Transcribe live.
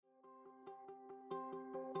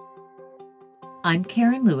I'm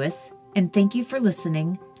Karen Lewis, and thank you for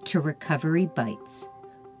listening to Recovery Bites,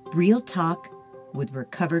 real talk with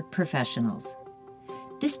recovered professionals.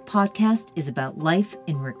 This podcast is about life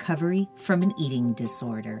in recovery from an eating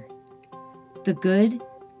disorder. The good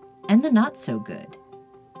and the not so good.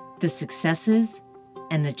 The successes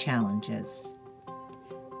and the challenges.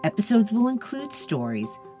 Episodes will include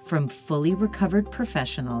stories from fully recovered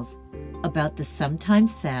professionals about the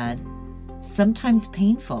sometimes sad, sometimes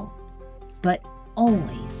painful, but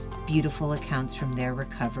always beautiful accounts from their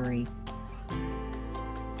recovery.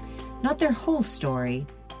 Not their whole story,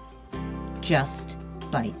 just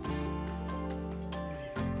bites.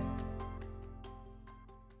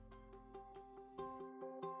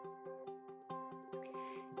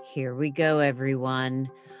 Here we go, everyone.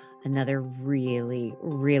 Another really,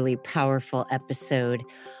 really powerful episode.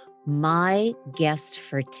 My guest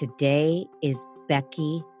for today is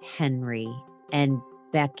Becky Henry, and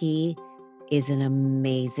Becky is an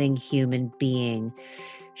amazing human being.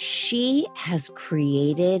 She has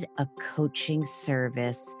created a coaching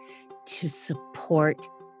service to support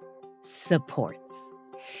supports.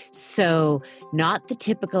 So not the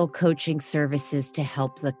typical coaching services to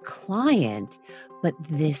help the client, but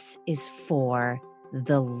this is for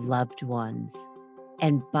the loved ones.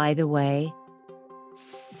 And by the way,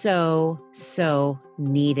 so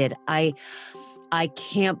needed. I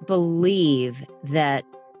can't believe that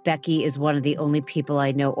Becky is one of the only people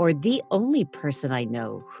I know, or the only person I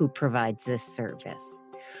know who provides this service.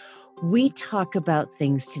 We talk about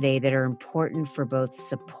things today that are important for both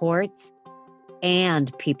supports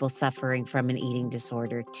and people suffering from an eating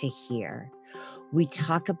disorder to hear. We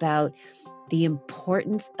talk about the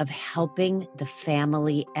importance of helping the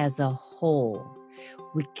family as a whole.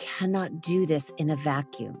 We cannot do this in a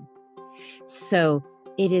vacuum. So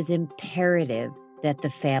it is imperative that the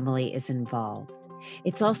family is involved.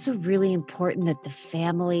 It's also really important that the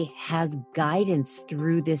family has guidance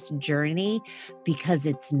through this journey because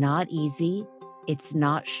it's not easy, it's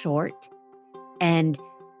not short, and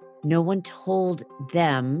no one told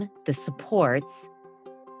them, the supports,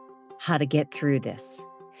 how to get through this.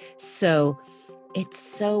 So it's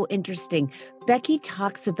so interesting. Becky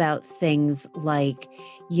talks about things like,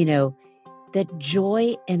 that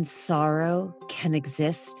joy and sorrow can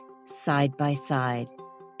exist side by side.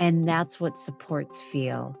 And that's what supports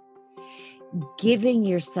feel. Giving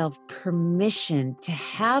yourself permission to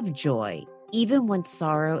have joy, even when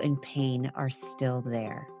sorrow and pain are still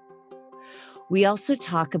there. We also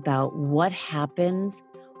talk about what happens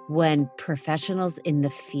when professionals in the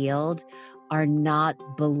field are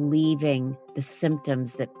not believing the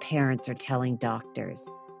symptoms that parents are telling doctors.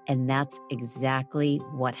 And that's exactly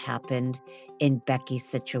what happened in Becky's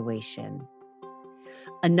situation.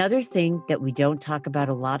 Another thing that we don't talk about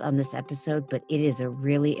a lot on this episode, but it is a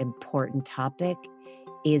really important topic,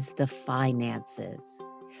 is the finances.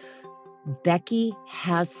 Becky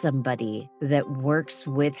has somebody that works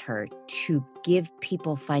with her to give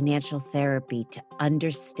people financial therapy to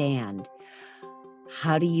understand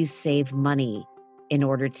how do you save money in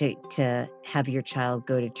order to have your child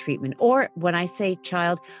go to treatment. Or when I say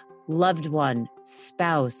child, loved one,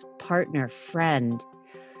 spouse, partner, friend,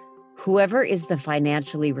 whoever is the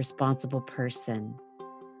financially responsible person.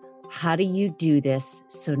 How do you do this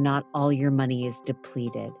so not all your money is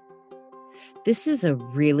depleted? This is a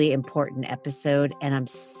really important episode, and I'm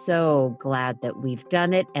so glad that we've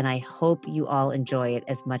done it, and I hope you all enjoy it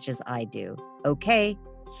as much as I do. Okay,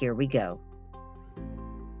 here we go.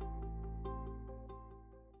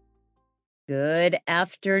 Good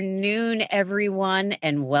afternoon, everyone,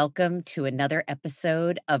 and welcome to another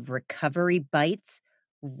episode of Recovery Bites,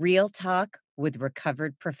 real talk with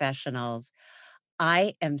recovered professionals.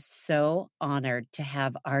 I am so honored to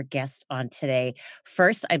have our guest on today.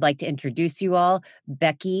 First, I'd like to introduce you all.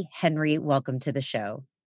 Becky Henry, welcome to the show.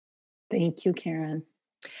 Thank you, Karen.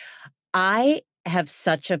 I have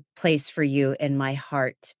such a place for you in my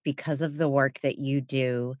heart because of the work that you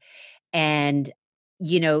do. And,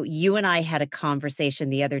 you and I had a conversation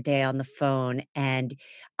the other day on the phone, and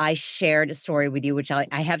I shared a story with you, which I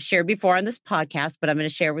have shared before on this podcast, but I'm going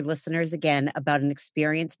to share with listeners again about an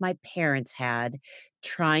experience my parents had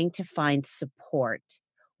trying to find support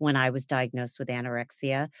when I was diagnosed with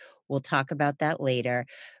anorexia. We'll talk about that later.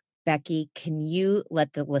 Becky, can you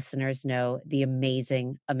let the listeners know the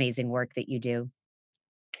amazing, amazing work that you do?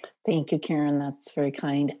 Thank you, Karen. That's very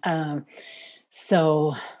kind.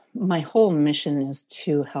 So my whole mission is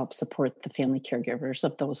to help support the family caregivers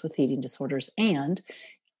of those with eating disorders and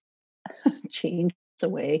change the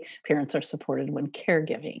way parents are supported when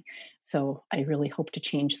caregiving. So I really hope to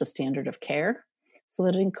change the standard of care so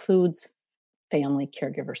that it includes family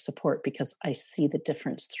caregiver support because I see the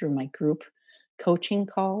difference through my group coaching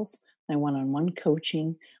calls, my one-on-one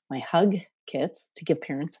coaching, my hug kits to give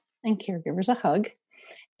parents and caregivers a hug,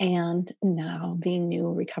 and now the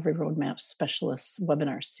new Recovery Roadmap Specialists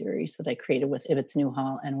webinar series that I created with Ibbotts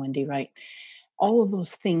Newhall and Wendy Wright. All of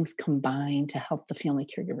those things combine to help the family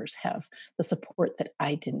caregivers have the support that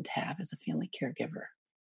I didn't have as a family caregiver.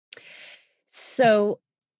 So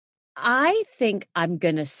I think I'm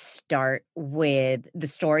going to start with the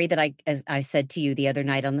story that as I said to you the other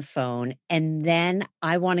night on the phone. And then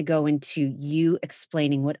I want to go into you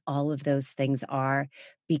explaining what all of those things are,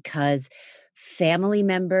 because family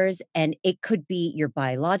members, and it could be your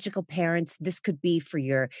biological parents. This could be for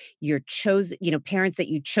your chosen, parents that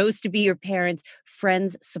you chose to be your parents,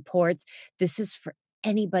 friends, supports. This is for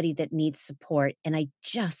anybody that needs support. And I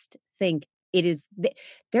just think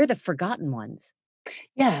they're the forgotten ones.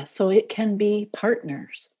 Yeah, so it can be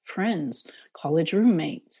partners, friends, college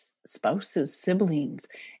roommates, spouses, siblings,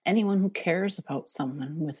 anyone who cares about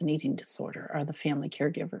someone with an eating disorder are the family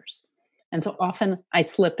caregivers. And so often I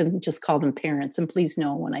slip and just call them parents. And please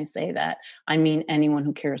know when I say that, I mean anyone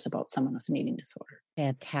who cares about someone with an eating disorder.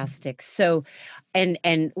 Fantastic. So, and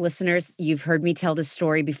listeners, you've heard me tell this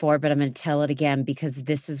story before, but I'm going to tell it again because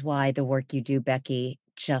this is why the work you do, Becky,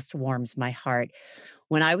 just warms my heart.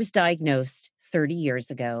 When I was diagnosed 30 years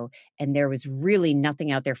ago, and there was really nothing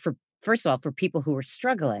out there for, first of all, for people who were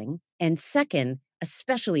struggling, and second,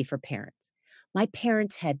 especially for parents. My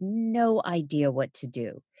parents had no idea what to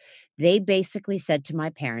do. They basically said to my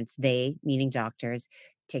parents, they, meaning doctors,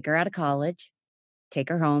 take her out of college, take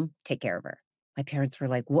her home, take care of her. My parents were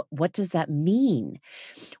like, what does that mean?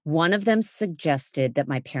 One of them suggested that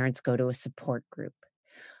my parents go to a support group.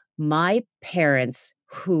 My parents,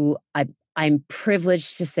 who I'm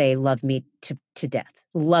privileged to say love me to death,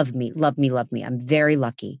 love me. I'm very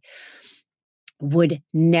lucky, would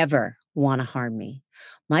never want to harm me.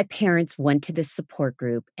 My parents went to this support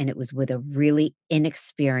group, and it was with a really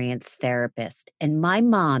inexperienced therapist. And my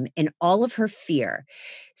mom, in all of her fear,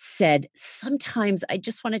 said, sometimes I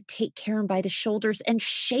just want to take Karen by the shoulders and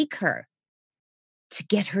shake her to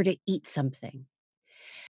get her to eat something.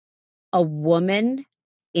 A woman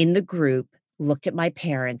in the group looked at my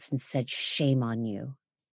parents and said, shame on you.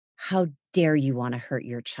 How dare you want to hurt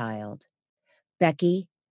your child? Becky,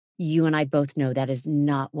 you and I both know that is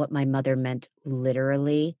not what my mother meant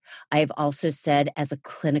literally. I have also said, as a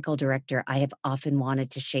clinical director, I have often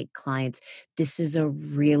wanted to shake clients. This is a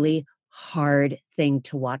really hard thing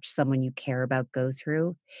to watch someone you care about go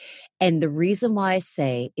through. And the reason why I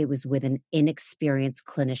say it was with an inexperienced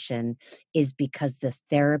clinician is because the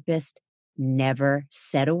therapist never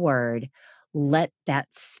said a word, let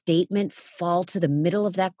that statement fall to the middle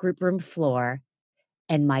of that group room floor,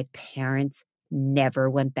 and my parents never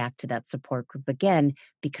went back to that support group again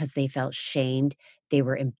because they felt shamed, they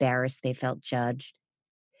were embarrassed, they felt judged.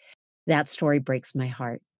 That story breaks my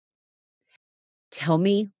heart. Tell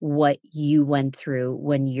me what you went through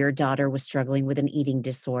when your daughter was struggling with an eating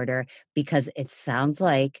disorder, because it sounds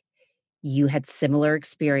like you had similar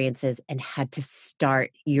experiences and had to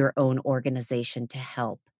start your own organization to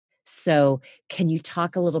help. So, can you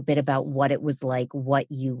talk a little bit about what it was like, what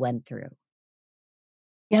you went through?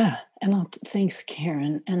 Yeah, and thanks,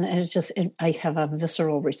 Karen. And I have a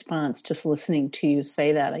visceral response just listening to you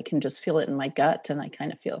say that. I can just feel it in my gut, and I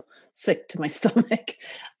kind of feel sick to my stomach.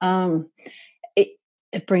 Um, it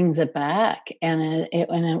it brings it back, and it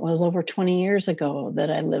was over 20 years ago that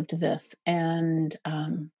I lived this, and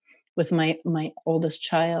with my oldest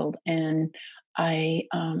child, and I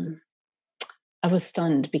um, I was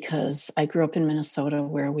stunned because I grew up in Minnesota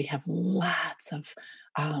where we have lots of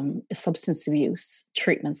substance abuse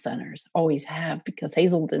treatment centers, always have because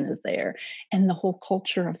Hazelden is there. And the whole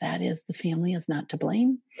culture of that is the family is not to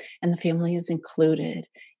blame and the family is included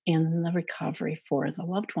in the recovery for the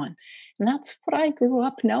loved one. And that's what I grew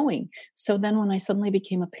up knowing. So then when I suddenly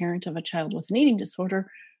became a parent of a child with an eating disorder,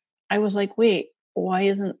 I was like, wait, why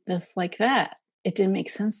isn't this like that? It didn't make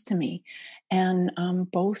sense to me. And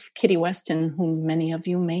both Kitty Weston, whom many of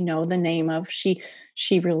you may know the name of, she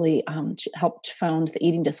really helped found the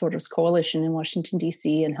Eating Disorders Coalition in Washington,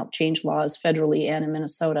 D.C., and helped change laws federally and in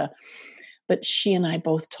Minnesota. But she and I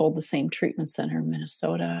both told the same treatment center in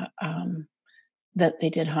Minnesota that they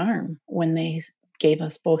did harm when they gave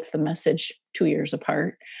us both the message 2 years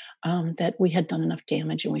apart that we had done enough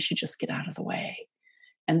damage and we should just get out of the way.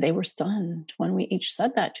 And they were stunned when we each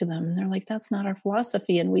said that to them. And they're like, that's not our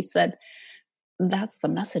philosophy. And we said, that's the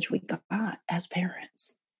message we got as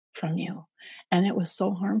parents. from you. And it was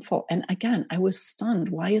so harmful. And again, I was stunned.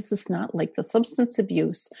 Why is this not like the substance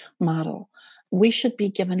abuse model? We should be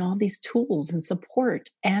given all these tools and support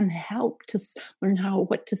and help to learn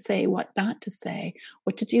what to say, what not to say,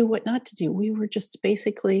 what to do, what not to do. We were just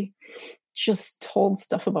basically just told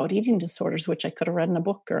stuff about eating disorders, which I could have read in a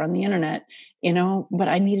book or on the internet, but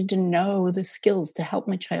I needed to know the skills to help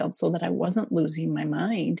my child so that I wasn't losing my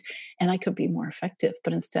mind and I could be more effective.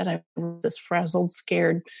 But instead, I was this frazzled,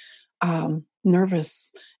 scared,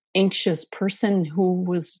 nervous, anxious person who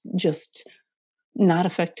was just not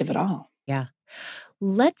effective at all. Yeah.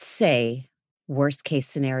 Let's say, worst case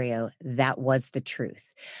scenario, that was the truth.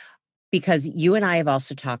 Because you and I have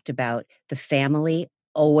also talked about the family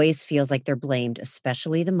always feels like they're blamed,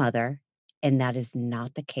 especially the mother, and that is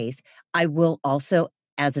not the case. I will also,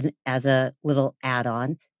 as a little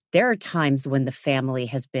add-on, there are times when the family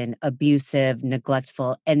has been abusive,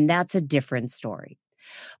 neglectful, and that's a different story.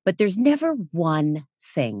 But there's never one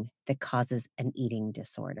thing that causes an eating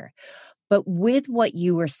disorder. But with what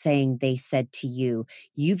you were saying, they said to you,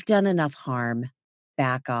 you've done enough harm,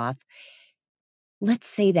 back off. Let's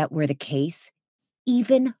say that were the case,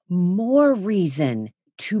 even more reason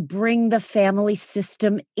to bring the family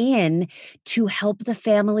system in to help the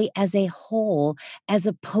family as a whole, as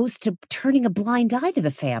opposed to turning a blind eye to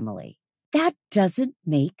the family. That doesn't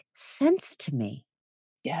make sense to me.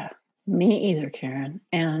 Yeah, me either, Karen.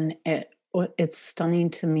 And it's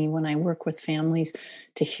stunning to me when I work with families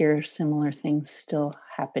to hear similar things still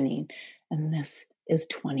happening. And this is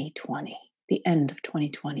 2020, the end of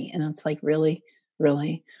 2020. And it's like, really,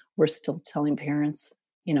 really, we're still telling parents,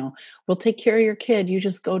 we'll take care of your kid. You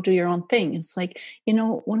just go do your own thing. It's like,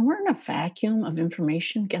 when we're in a vacuum of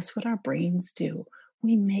information, guess what our brains do?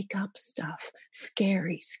 We make up stuff,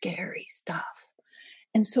 scary, scary stuff.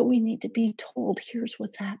 And so we need to be told, here's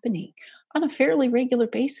what's happening on a fairly regular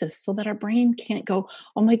basis so that our brain can't go,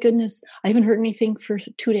 oh my goodness, I haven't heard anything for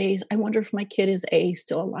 2 days. I wonder if my kid is A,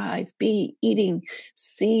 still alive, B, eating,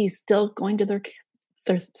 C, still going to their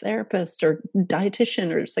therapist or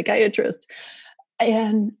dietitian or psychiatrist.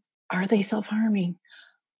 And are they self harming?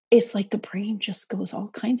 It's like the brain just goes all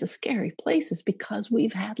kinds of scary places because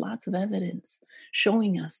we've had lots of evidence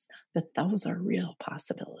showing us that those are real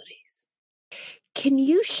possibilities. Can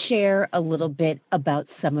you share a little bit about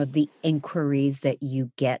some of the inquiries that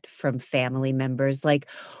you get from family members? Like,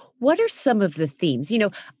 what are some of the themes?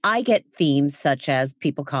 I get themes such as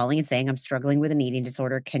people calling and saying, I'm struggling with an eating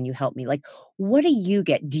disorder. Can you help me? Like, what do you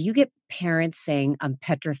get? Do you get parents saying, I'm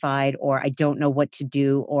petrified, or I don't know what to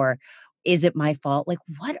do, or is it my fault? Like,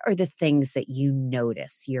 what are the things that you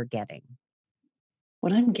notice you're getting?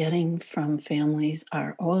 What I'm getting from families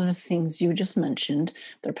are all of the things you just mentioned.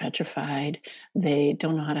 They're petrified. They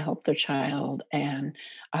don't know how to help their child, and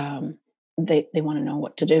they want to know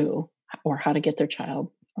what to do or how to get their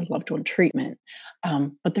child or loved one treatment.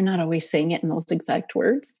 But they're not always saying it in those exact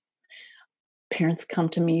words. Parents come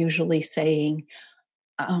to me usually saying,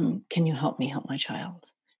 "Can you help me help my child?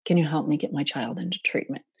 Can you help me get my child into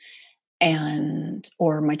treatment?" And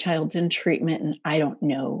or my child's in treatment and I don't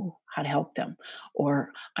know how to help them,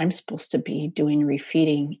 or I'm supposed to be doing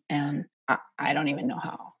refeeding and I don't even know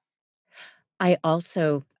how. I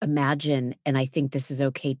also imagine, and I think this is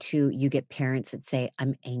okay too, you get parents that say,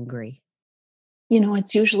 I'm angry.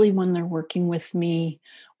 It's usually when they're working with me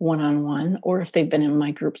one on one, or if they've been in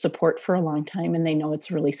my group support for a long time and they know it's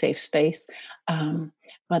a really safe space. Um,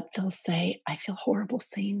 but they'll say, I feel horrible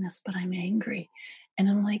saying this, but I'm angry. And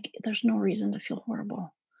I'm like, there's no reason to feel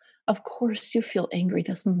horrible. Of course, you feel angry.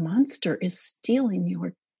 This monster is stealing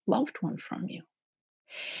your loved one from you.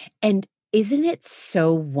 And isn't it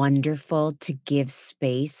so wonderful to give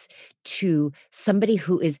space to somebody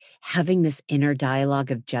who is having this inner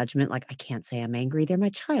dialogue of judgment? Like, I can't say I'm angry, they're my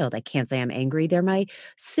child. I can't say I'm angry, they're my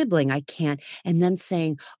sibling. I can't. And then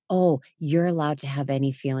saying, oh, you're allowed to have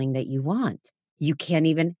any feeling that you want. You can't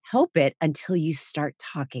even help it until you start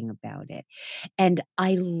talking about it. And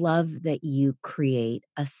I love that you create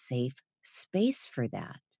a safe space for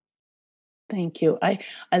that. Thank you. I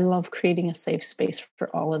love creating a safe space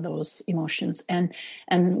for all of those emotions. And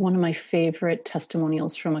one of my favorite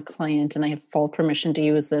testimonials from a client, and I have full permission to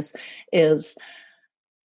use this, is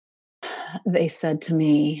they said to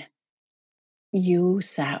me, "You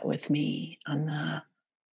sat with me on the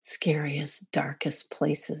scariest, darkest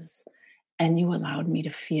places, and you allowed me to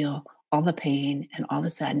feel all the pain and all the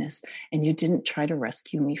sadness, and you didn't try to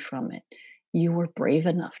rescue me from it. You were brave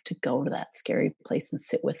enough to go to that scary place and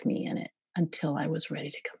sit with me in it until I was ready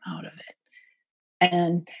to come out of it."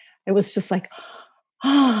 And it was just like,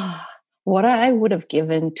 ah, what I would have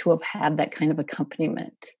given to have had that kind of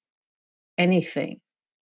accompaniment. Anything.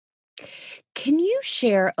 Can you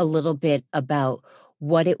share a little bit about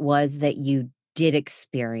what it was that you did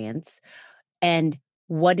experience and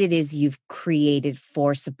what it is you've created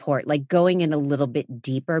for support, like going in a little bit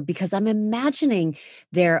deeper? Because I'm imagining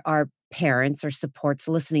there are parents or supports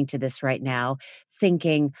listening to this right now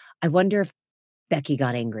thinking, I wonder if Becky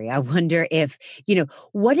got angry. I wonder if,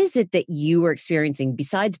 what is it that you were experiencing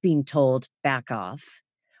besides being told back off?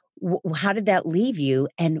 How did that leave you?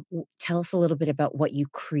 And tell us a little bit about what you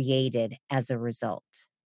created as a result.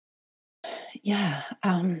 Yeah.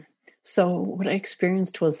 So what I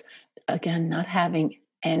experienced was, again, not having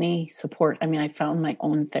any support. I mean, I found my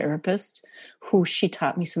own therapist who she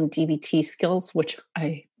taught me some DBT skills, which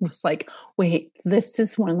I was like, wait, this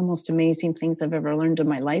is one of the most amazing things I've ever learned in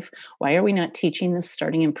my life. Why are we not teaching this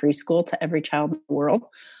starting in preschool to every child in the world?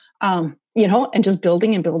 And just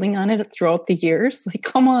building and building on it throughout the years. Like,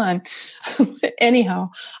 come on.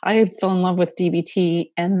 Anyhow, I fell in love with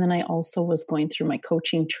DBT. And then I also was going through my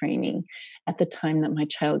coaching training at the time that my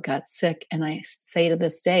child got sick. And I say to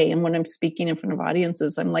this day, and when I'm speaking in front of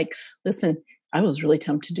audiences, I'm like, listen, I was really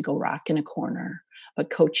tempted to go rock in a corner,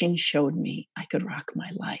 but coaching showed me I could rock my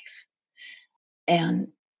life. And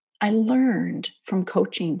I learned from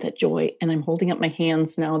coaching that joy, and I'm holding up my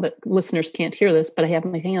hands now that listeners can't hear this, but I have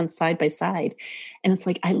my hands side by side. And it's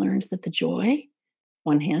like I learned that the joy,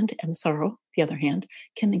 one hand, and the sorrow, the other hand,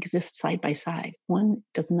 can exist side by side. One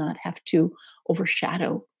does not have to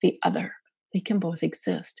overshadow the other. They can both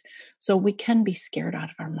exist. So we can be scared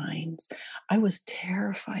out of our minds. I was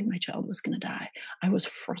terrified my child was going to die. I was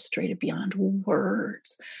frustrated beyond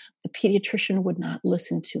words. The pediatrician would not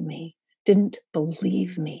listen to me, didn't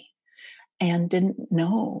believe me, and didn't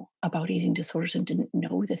know about eating disorders and didn't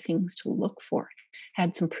know the things to look for,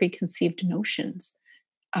 had some preconceived notions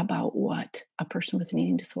about what a person with an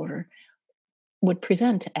eating disorder would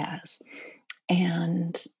present as,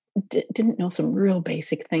 and didn't know some real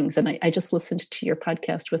basic things. And I just listened to your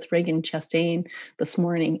podcast with Reagan Chastain this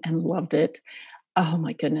morning and loved it. Oh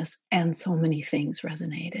my goodness. And so many things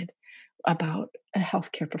resonated about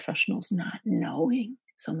healthcare professionals not knowing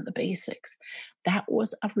some of the basics. That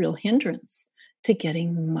was a real hindrance to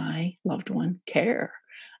getting my loved one care.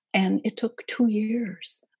 And it took 2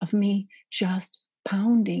 years of me just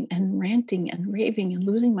pounding and ranting and raving and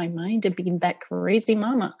losing my mind and being that crazy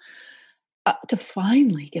mama to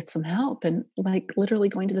finally get some help, and like literally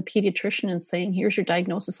going to the pediatrician and saying, here's your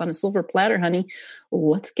diagnosis on a silver platter, honey.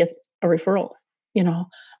 Let's get a referral, you know?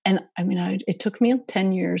 And I mean, it took me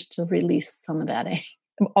 10 years to release some of that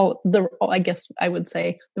I guess I would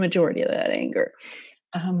say the majority of that anger.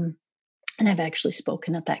 And I've actually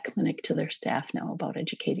spoken at that clinic to their staff now about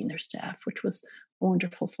educating their staff, which was a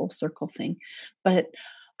wonderful full circle thing. But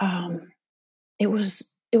it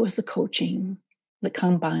was the coaching that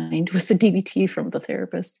combined with the DBT from the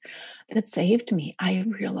therapist that saved me. I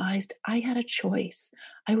realized I had a choice.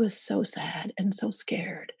 I was so sad and so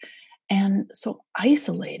scared and so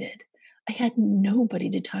isolated. I had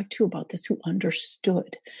nobody to talk to about this who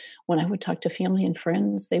understood. When I would talk to family and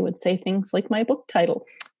friends, they would say things like my book title,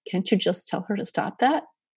 "Can't you just tell her to stop that?"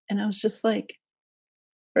 And I was just like,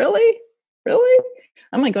 really? Really?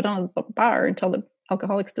 I might go down to the bar and tell the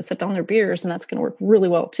alcoholics to set down their beers, and that's going to work really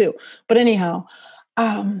well too. But anyhow,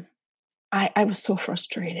 um, I was so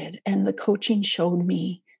frustrated, and the coaching showed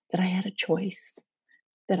me that I had a choice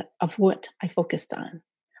that of what I focused on.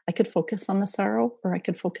 I could focus on the sorrow, or I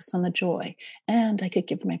could focus on the joy, and I could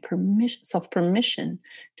give my self permission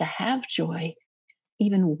to have joy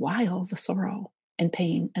even while the sorrow and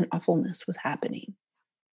pain and awfulness was happening.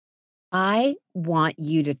 I want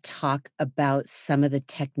you to talk about some of the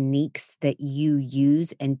techniques that you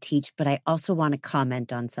use and teach, but I also want to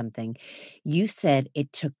comment on something. You said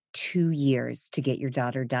it took 2 years to get your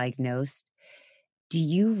daughter diagnosed. Do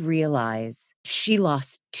you realize she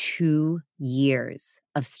lost 2 years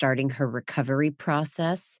of starting her recovery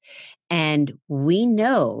process? And we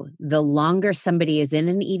know the longer somebody is in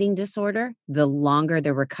an eating disorder, the longer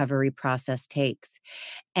the recovery process takes.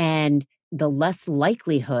 And the less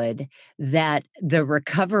likelihood that the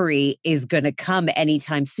recovery is going to come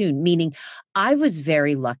anytime soon. Meaning, I was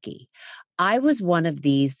very lucky. I was one of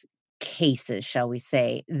these cases, shall we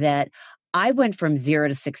say, that I went from 0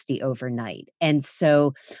 to 60 overnight. And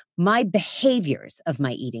so my behaviors of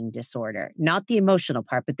my eating disorder, not the emotional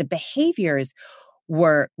part, but the behaviors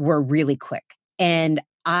were really quick. And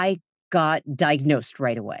I got diagnosed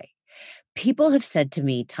right away. People have said to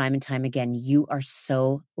me time and time again, you are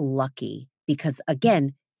so lucky because,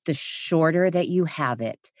 again, the shorter that you have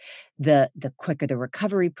it, the quicker the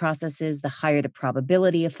recovery process is, the higher the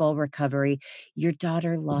probability of full recovery. Your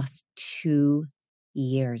daughter lost 2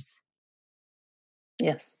 years.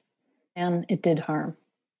 Yes. And it did harm.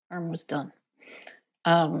 Harm was done.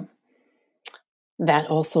 Um, that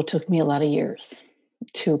also took me a lot of years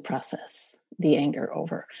to process the anger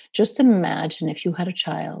over. Just imagine if you had a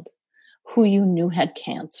child who you knew had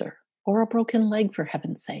cancer or a broken leg, for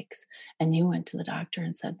heaven's sakes, and you went to the doctor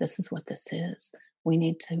and said, "This is what this is. We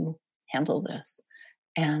need to handle this."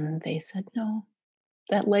 And they said, "No,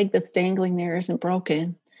 that leg that's dangling there isn't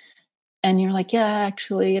broken." And you're like, "Yeah,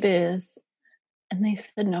 actually, it is." And they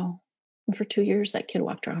said, "No." And for 2 years, that kid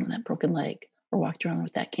walked around with that broken leg or walked around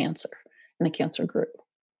with that cancer, and the cancer grew.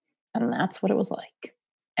 And that's what it was like.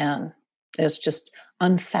 And it's just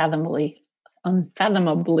unfathomably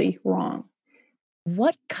wrong.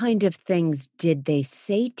 What kind of things did they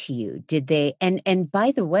say to you? Did they and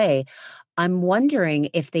by the way, I'm wondering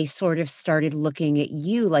if they sort of started looking at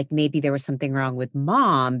you like maybe there was something wrong with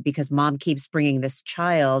mom because mom keeps bringing this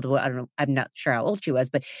child, well, I don't know, I'm not sure how old she was,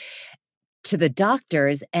 but to the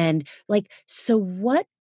doctors and like, so what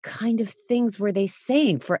kind of things were they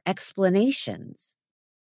saying for explanations?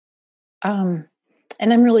 Um,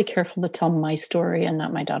 and I'm really careful to tell my story and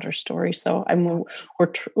not my daughter's story. So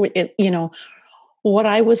what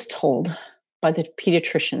I was told by the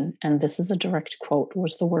pediatrician, and this is a direct quote,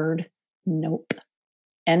 was the word nope.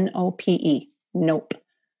 NOPE, nope.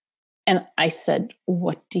 And I said,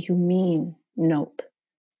 "What do you mean, nope?"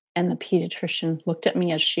 And the pediatrician looked at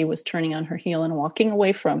me as she was turning on her heel and walking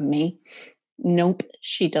away from me. "Nope,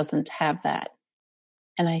 she doesn't have that."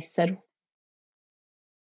 And I said,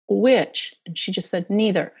 "Which?" And she just said,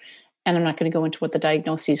 "Neither." And I'm not going to go into what the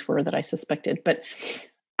diagnoses were that I suspected, but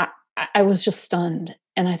I, I was just stunned.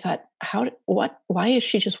 And I thought, why is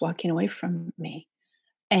she just walking away from me?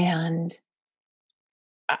 And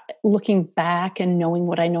looking back and knowing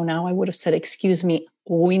what I know now, I would have said, "Excuse me,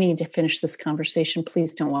 we need to finish this conversation.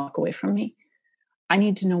 Please don't walk away from me. I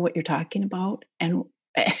need to know what you're talking about."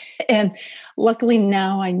 And luckily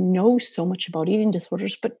now I know so much about eating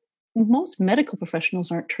disorders, but most medical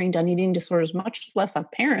professionals aren't trained on eating disorders, much less a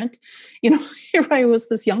parent. Here I was,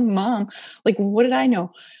 this young mom. Like, what did I know?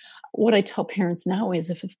 What I tell parents now is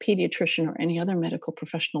if a pediatrician or any other medical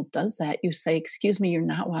professional does that, you say, "Excuse me, you're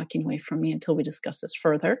not walking away from me until we discuss this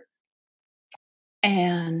further."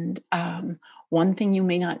 And one thing you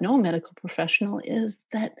may not know, medical professional, is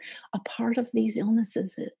that a part of these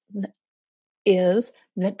illnesses is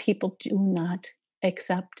that people do not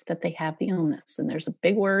accept that they have the illness. And there's a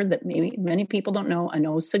big word that maybe many people don't know,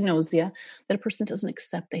 anosognosia, that a person doesn't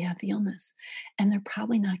accept they have the illness. And they're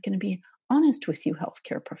probably not going to be honest with you,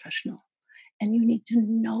 healthcare professional. And you need to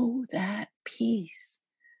know that piece.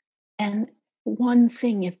 And one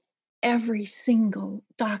thing, if every single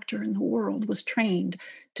doctor in the world was trained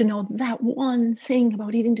to know that one thing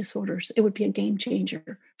about eating disorders, it would be a game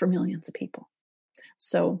changer for millions of people.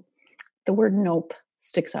 So the word nope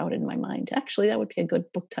sticks out in my mind. Actually, that would be a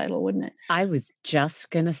good book title, wouldn't it? I was just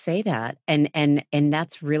gonna say that, and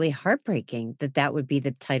that's really heartbreaking that that would be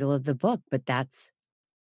the title of the book, but that's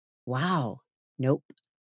wow. Nope.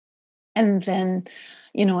 And then,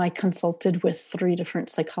 I consulted with 3 different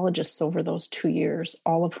psychologists over those 2 years,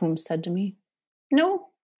 all of whom said to me, "No,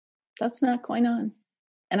 that's not going on."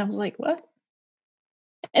 And I was like, "What?"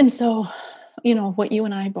 And so, what you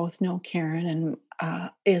and I both know, Karen, and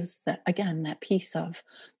is that, again, that piece of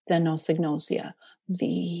the anosognosia,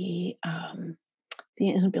 the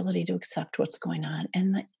inability to accept what's going on,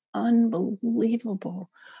 and the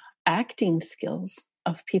unbelievable acting skills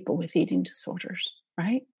of people with eating disorders,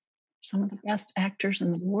 right? Some of the best actors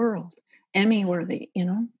in the world, Emmy worthy.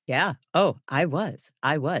 Yeah. Oh, I was.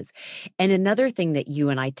 I was. And another thing that you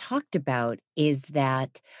and I talked about is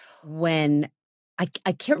that when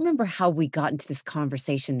I can't remember how we got into this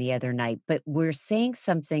conversation the other night, but we're saying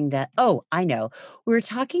something that, oh, I know. We were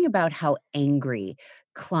talking about how angry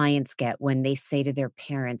clients get when they say to their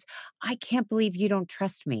parents, "I can't believe you don't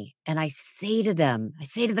trust me." And I say to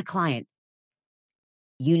the client,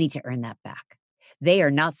 "You need to earn that back." They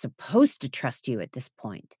are not supposed to trust you at this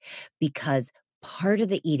point because part of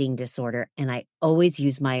the eating disorder, and I always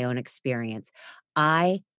use my own experience,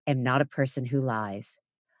 I am not a person who lies.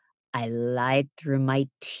 I lied through my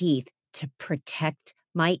teeth to protect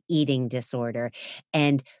my eating disorder.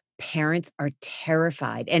 And parents are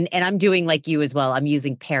terrified. And I'm doing like you as well. I'm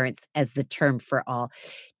using parents as the term for all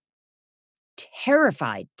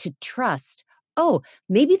terrified to trust, oh,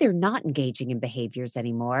 maybe they're not engaging in behaviors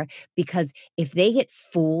anymore because if they get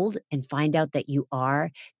fooled and find out that you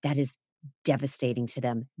are, that is devastating to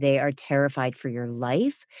them. They are terrified for your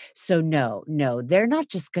life. So no, no, they're not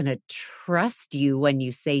just going to trust you when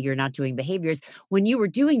you say you're not doing behaviors when you were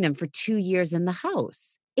doing them for 2 years in the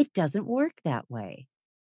house. It doesn't work that way.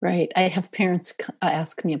 Right. I have parents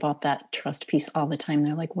ask me about that trust piece all the time.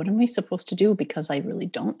 They're like, "What am I supposed to do? Because I really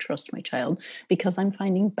don't trust my child because I'm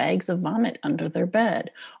finding bags of vomit under their bed,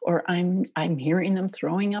 or I'm hearing them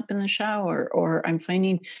throwing up in the shower, or I'm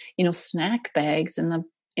finding, snack bags in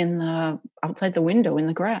the outside the window in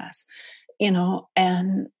the grass."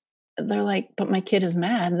 And they're like, "But my kid is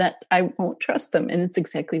mad that I won't trust them." And it's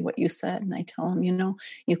exactly what you said. And I tell them,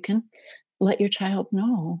 you can let your child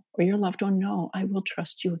know or your loved one know, I will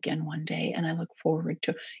trust you again one day. And I look forward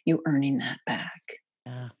to you earning that back.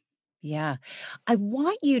 Yeah. Yeah. I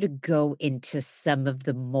want you to go into some of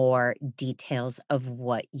the more details of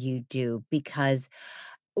what you do because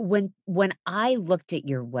when I looked at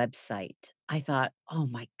your website, I thought, "Oh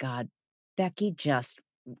my god, Becky just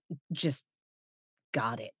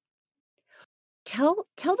got it." Tell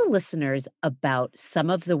the listeners about some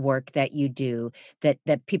of the work that you do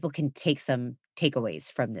that people can take some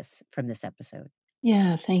takeaways from this episode.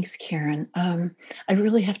 Yeah, thanks, Karen. I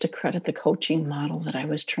really have to credit the coaching model that I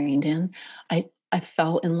was trained in. I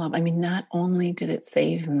fell in love. I mean, not only did it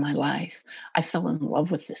save my life, I fell in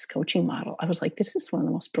love with this coaching model. I was like, this is one of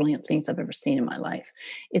the most brilliant things I've ever seen in my life.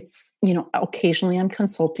 Occasionally I'm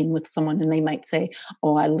consulting with someone and they might say,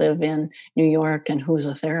 "Oh, I live in New York and who's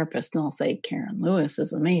a therapist?" And I'll say, "Karen Lewis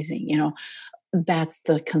is amazing." That's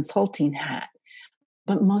the consulting hat.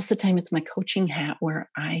 But most of the time, it's my coaching hat where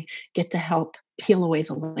I get to help peel away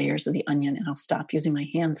the layers of the onion. And I'll stop using my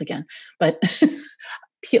hands again, but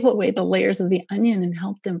peel away the layers of the onion and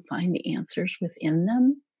help them find the answers within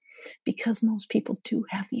them because most people do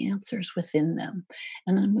have the answers within them.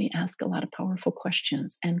 And then we ask a lot of powerful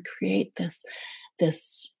questions and create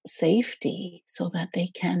this safety so that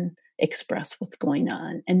they can express what's going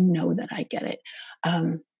on and know that I get it.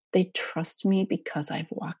 They trust me because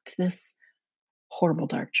I've walked this horrible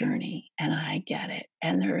dark journey and I get it.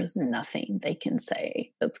 And there is nothing they can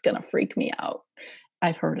say that's going to freak me out.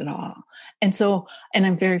 I've heard it all. And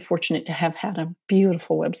I'm very fortunate to have had a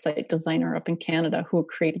beautiful website designer up in Canada who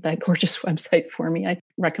created that gorgeous website for me. I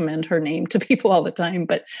recommend her name to people all the time,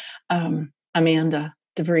 but Amanda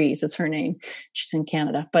DeVries is her name. She's in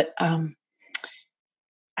Canada. But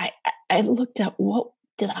I looked at what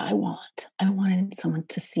did I want? I wanted someone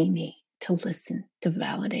to see me, to listen, to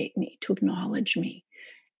validate me, to acknowledge me,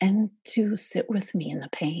 and to sit with me in the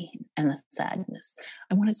pain and the sadness.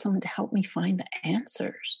 I wanted someone to help me find the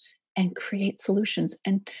answers and create solutions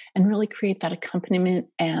and really create that accompaniment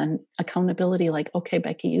and accountability. Like, okay,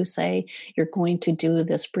 Becky, you say you're going to do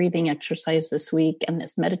this breathing exercise this week and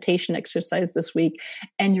this meditation exercise this week,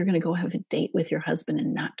 and you're going to go have a date with your husband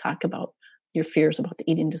and not talk about your fears about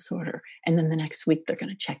the eating disorder. And then the next week they're going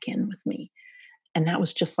to check in with me. And that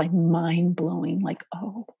was just like mind blowing, like,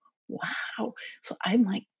 oh, wow. So I'm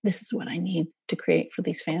like, this is what I need to create for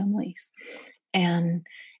these families. And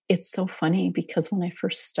it's so funny because when I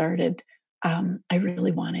first started, I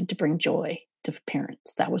really wanted to bring joy to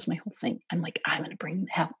parents. That was my whole thing. I'm like, I'm going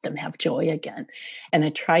to help them have joy again. And I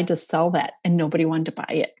tried to sell that and nobody wanted to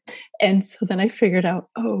buy it. And so then I figured out,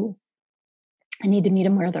 oh, I need to meet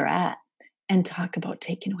them where they're at and talk about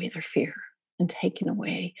taking away their fear and taking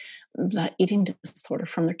away the eating disorder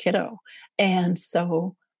from their kiddo. And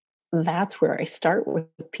so that's where I start with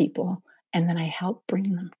people. And then I help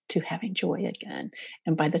bring them to having joy again.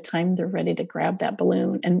 And by the time they're ready to grab that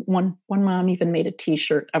balloon, and one mom even made a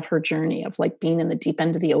t-shirt of her journey of like being in the deep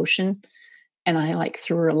end of the ocean. And I like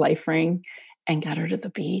threw her a life ring and got her to the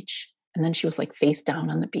beach. And then she was like face down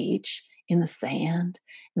on the beach in the sand.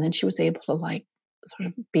 And then she was able to like sort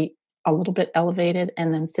of be a little bit elevated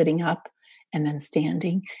and then sitting up and then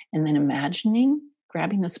standing and then imagining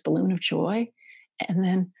grabbing this balloon of joy and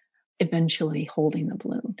then eventually holding the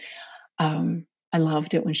balloon. I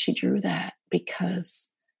loved it when she drew that because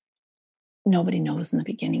nobody knows in the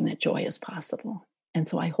beginning that joy is possible. And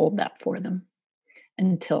so I hold that for them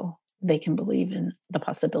until they can believe in the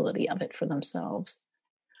possibility of it for themselves.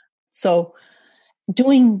 So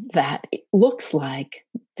doing that, it looks like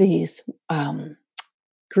these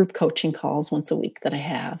group coaching calls once a week that I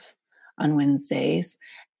have on Wednesdays,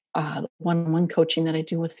 one-on-one coaching that I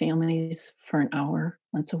do with families for an hour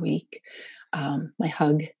once a week, my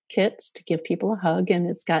hug kits to give people a hug. And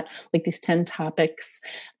it's got like these 10 topics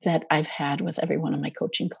that I've had with every one of my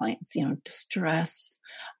coaching clients, distress,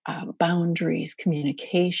 boundaries,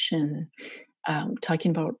 communication,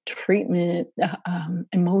 talking about treatment,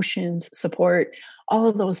 emotions, support, all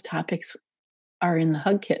of those topics are in the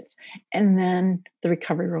hug kits. And then the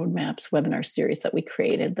recovery roadmaps webinar series that we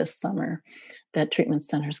created this summer that treatment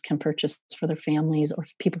centers can purchase for their families or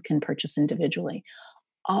people can purchase individually.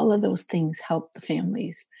 All of those things help the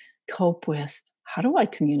families cope with, how do I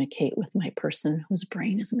communicate with my person whose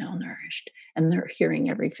brain is malnourished and they're hearing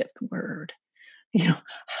every fifth word?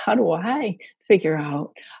 How do I figure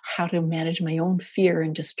out how to manage my own fear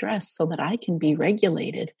and distress so that I can be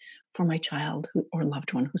regulated for my child or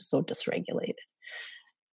loved one who's so dysregulated?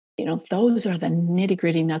 Those are the nitty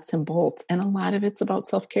gritty nuts and bolts. And a lot of it's about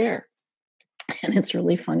self care. And it's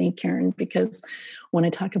really funny, Karen, because when I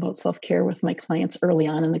talk about self care with my clients early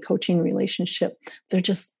on in the coaching relationship, they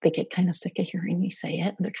get kind of sick of hearing me say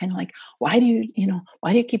it. And they're kind of like, why do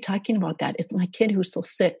you keep talking about that? It's my kid who's so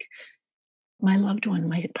sick, my loved one,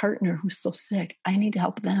 my partner who's so sick. I need to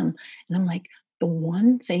help them. And I'm like, the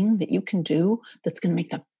one thing that you can do that's going to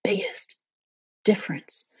make the biggest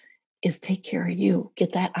difference is take care of you.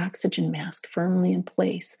 Get that oxygen mask firmly in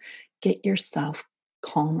place. Get yourself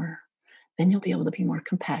calmer. Then you'll be able to be more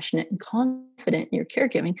compassionate and confident in your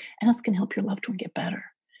caregiving, and that's going to help your loved one get better.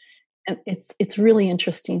 And it's really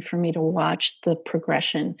interesting for me to watch the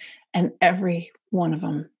progression, and every one of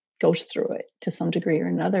them goes through it to some degree or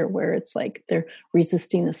another, where it's like they're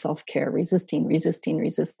resisting the self-care,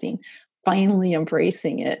 resisting, finally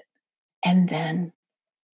embracing it, and then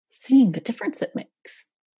seeing the difference it makes.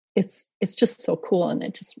 It's just so cool, and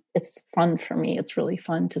it's fun for me. It's really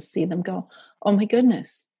fun to see them go, oh my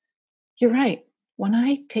goodness, you're right. When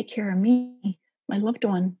I take care of me, my loved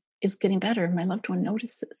one is getting better. My loved one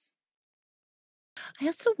notices. I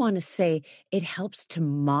also want to say it helps to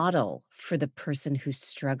model for the person who's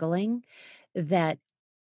struggling that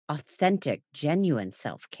authentic, genuine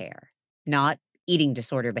self care, not eating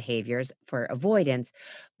disorder behaviors for avoidance,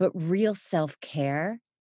 but real self care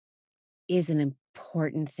is an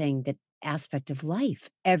important thing, that aspect of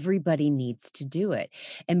life. Everybody needs to do it.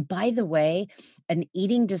 And by the way, an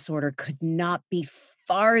eating disorder could not be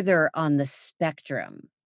farther on the spectrum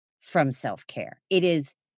from self-care.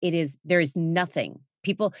 There is nothing.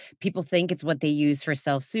 People think it's what they use for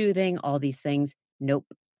self-soothing, all these things. Nope.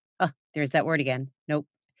 There's that word again. Nope.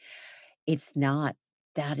 It's not.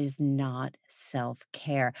 That is not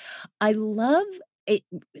self-care. I love it.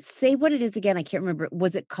 Say what it is again. I can't remember.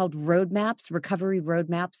 Was it called roadmaps, recovery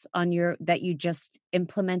roadmaps that you just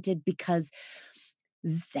implemented? Because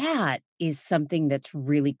that is something that's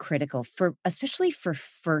really critical especially for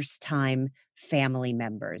first time family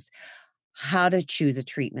members. How to choose a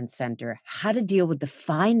treatment center, how to deal with the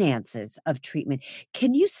finances of treatment.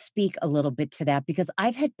 Can you speak a little bit to that? Because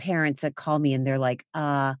I've had parents that call me and they're like,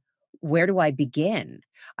 where do I begin?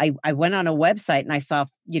 I went on a website and I saw,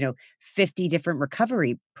 50 different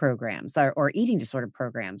recovery programs or eating disorder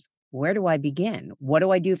programs. Where do I begin? What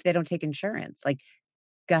do I do if they don't take insurance? Like,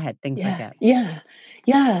 go ahead, things like Yeah, that. yeah,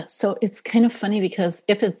 yeah. So it's kind of funny because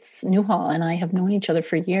if it's Newhall and I have known each other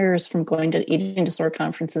for years from going to eating disorder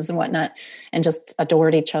conferences and whatnot, and just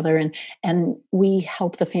adored each other, and we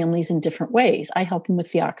help the families in different ways. I help them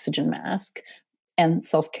with the oxygen mask and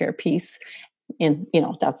self-care piece. And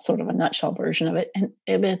that's sort of a nutshell version of it. And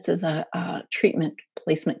Ibbits is a treatment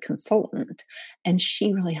placement consultant, and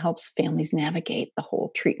she really helps families navigate the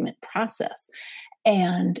whole treatment process.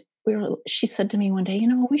 And she said to me one day,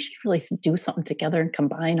 we should really do something together and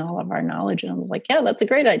combine all of our knowledge. And I was like, yeah, that's a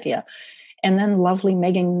great idea. And then lovely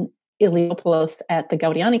Megan Iliopoulos at the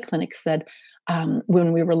Gaudiani Clinic said,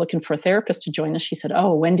 when we were looking for a therapist to join us, she said,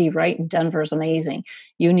 oh, Wendy Wright in Denver is amazing.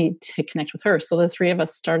 You need to connect with her. So the three of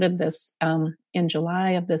us started this in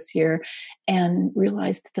July of this year and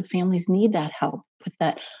realized the families need that help with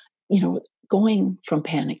that, going from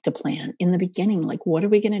panic to plan in the beginning. Like, what are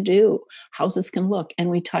we going to do? How's this going to look? And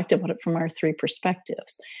we talked about it from our three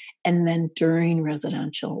perspectives. And then during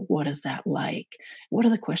residential, what is that like? What are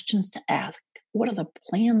the questions to ask? What are the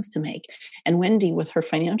plans to make? And Wendy, with her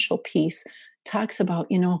financial piece, talks about,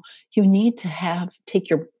 you need to take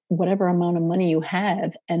your whatever amount of money you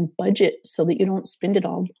have and budget so that you don't spend it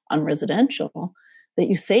all on residential, that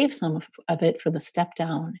you save some of it for the step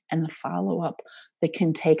down and the follow-up that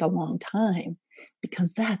can take a long time,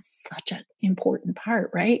 because that's such an important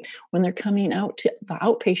part, right? When they're coming out to the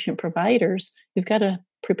outpatient providers, you've got to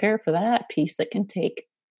prepare for that piece that can take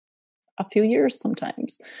a few years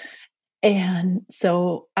sometimes. And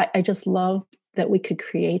so I just love that we could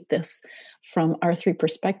create this from our three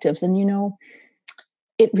perspectives. And,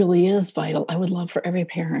 it really is vital. I would love for every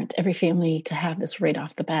parent, every family to have this right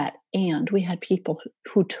off the bat. And we had people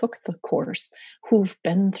who took the course who've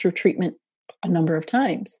been through treatment a number of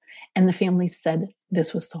times. And the families said,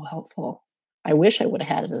 this was so helpful. I wish I would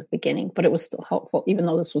have had it at the beginning, but it was still helpful, even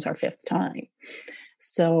though this was our fifth time.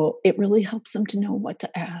 So it really helps them to know what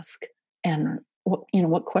to ask and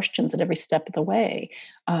what questions at every step of the way,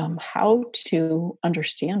 how to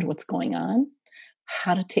understand what's going on,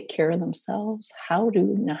 how to take care of themselves, how to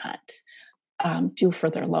not do for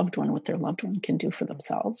their loved one what their loved one can do for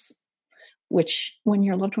themselves. Which, when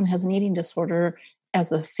your loved one has an eating disorder,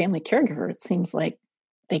 as a family caregiver, it seems like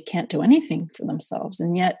they can't do anything for themselves.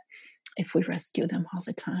 And yet, if we rescue them all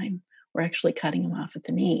the time, we're actually cutting them off at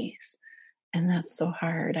the knees. And that's so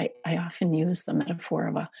hard. I often use the metaphor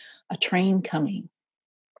of a train coming.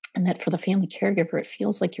 And that for the family caregiver, it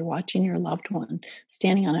feels like you're watching your loved one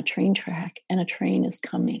standing on a train track, and a train is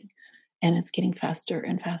coming, and it's getting faster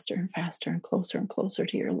and faster and faster and closer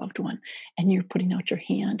to your loved one. And you're putting out your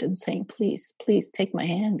hand and saying, please, please take my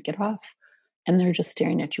hand, get off. And they're just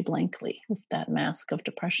staring at you blankly with that mask of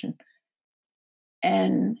depression.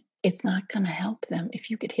 And it's not going to help them if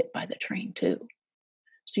you get hit by the train too.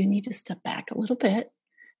 So you need to step back a little bit.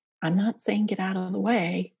 I'm not saying get out of the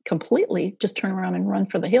way completely, just turn around and run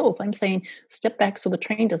for the hills. I'm saying step back so the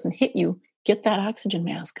train doesn't hit you. Get that oxygen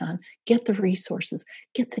mask on, get the resources,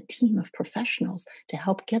 get the team of professionals to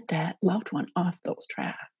help get that loved one off those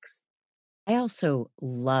tracks. I also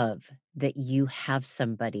love that you have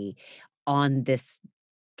somebody on this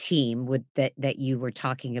team with that you were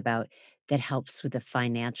talking about that helps with the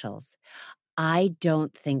financials. I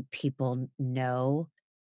don't think people know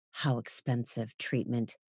how expensive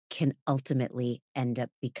treatment can ultimately end up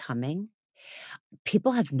becoming.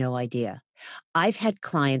 People have no idea. I've had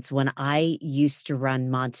clients when I used to run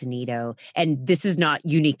Montanito, and this is not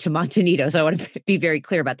unique to Montanito, so I want to be very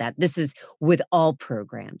clear about that. This is with all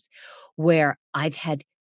programs where I've had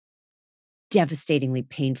devastatingly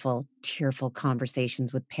painful, tearful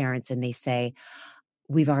conversations with parents, and they say,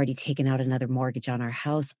 we've already taken out another mortgage on our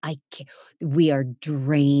house. We are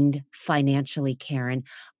drained financially, Karen.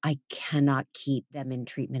 I cannot keep them in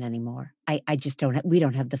treatment anymore. I just don't we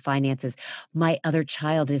don't have the finances. My other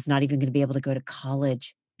child is not even going to be able to go to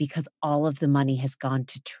college because all of the money has gone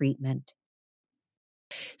to treatment.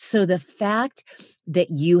 So the fact that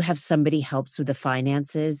you have somebody helps with the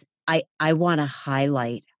finances, I want to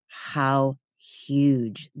highlight how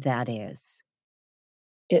huge that is.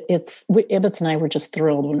 Ibbotts and I were just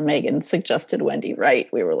thrilled when Megan suggested Wendy Wright.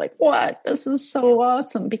 We were like, what? This is so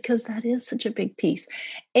awesome, because that is such a big piece.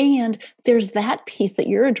 And there's that piece that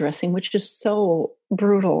you're addressing, which is so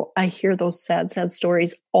brutal. I hear those sad, sad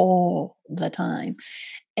stories all the time.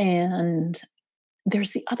 And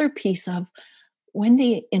there's the other piece of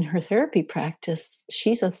Wendy in her therapy practice.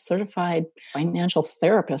 She's a certified financial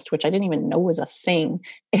therapist, which I didn't even know was a thing.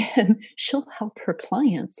 And she'll help her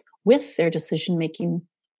clients with their decision-making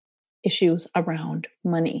issues around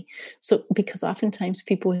money. So, because oftentimes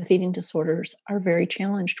people with eating disorders are very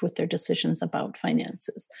challenged with their decisions about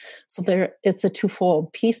finances. So it's a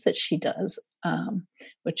twofold piece that she does,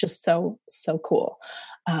 which is so, so cool.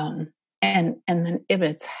 And then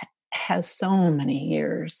Ibbotts has so many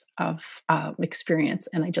years of experience,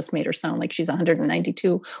 and I just made her sound like she's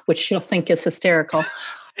 192, which she'll think is hysterical.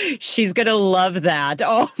 She's going to love that.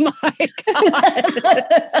 Oh my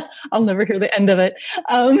God. I'll never hear the end of it.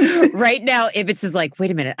 Right now, Ibbotts is like,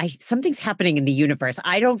 wait a minute, something's happening in the universe.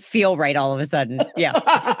 I don't feel right all of a sudden. Yeah.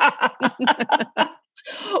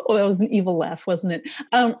 Well, that was an evil laugh, wasn't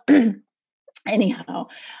it? Anyhow,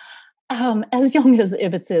 as young as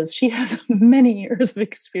Ibbotts is, she has many years of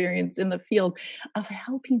experience in the field of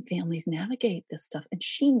helping families navigate this stuff. And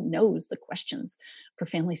she knows the questions for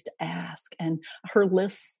families to ask. And her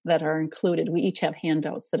lists that are included, we each have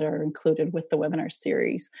handouts that are included with the webinar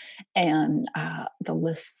series. And the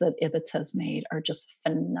lists that Ibbotts has made are just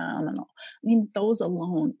phenomenal. I mean, those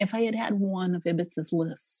alone, if I had had one of Ibbotts's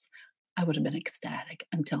lists, I would have been ecstatic,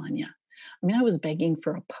 I'm telling you. I mean, I was begging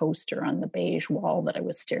for a poster on the beige wall that I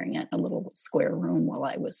was staring at in a little square room while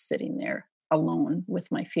I was sitting there alone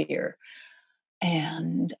with my fear.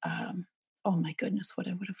 And oh my goodness, what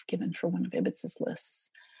I would have given for one of Ibbotts's lists.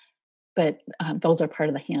 But those are part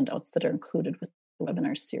of the handouts that are included with the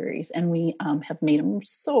webinar series. And we have made them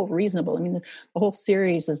so reasonable. I mean, the whole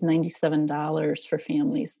series is $97 for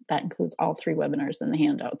families. That includes all 3 webinars and the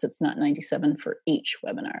handouts. It's not $97 for each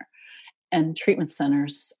webinar. And treatment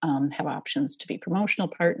centers have options to be promotional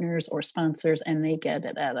partners or sponsors, and they get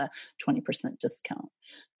it at a 20% discount.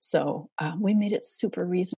 So we made it super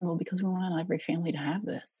reasonable because we want every family to have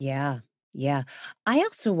this. Yeah. Yeah. I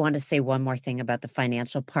also want to say one more thing about the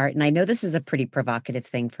financial part. And I know this is a pretty provocative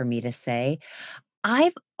thing for me to say.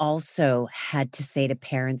 I've also had to say to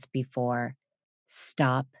parents before,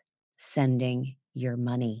 stop sending your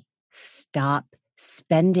money. Stop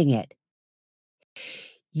spending it.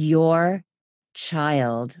 Your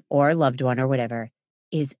child or loved one or whatever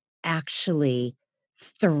is actually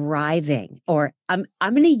thriving, or I'm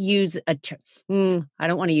going to use a term. I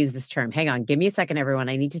don't want to use this term. Hang on, give me a second, everyone.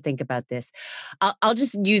 I need to think about this. I'll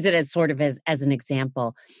just use it as sort of as an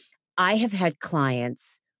example. I have had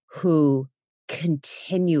clients who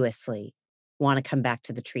continuously want to come back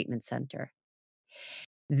to the treatment center.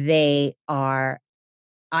 They are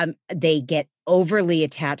they get overly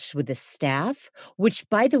attached with the staff, which,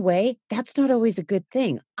 by the way, that's not always a good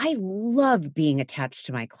thing. I love being attached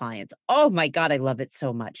to my clients. Oh my God, I love it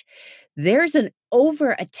so much. There's an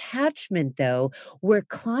over attachment, though, where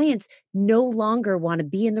clients no longer want to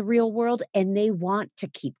be in the real world and they want to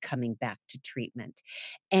keep coming back to treatment.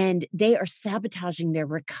 And they are sabotaging their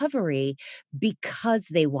recovery because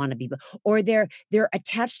they want to be, or they're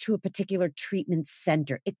attached to a particular treatment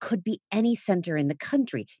center. It could be any center in the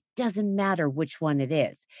country. Doesn't matter which one it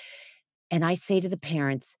is. And I say to the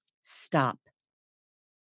parents, stop.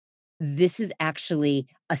 This is actually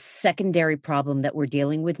a secondary problem that we're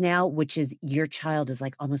dealing with now, which is your child is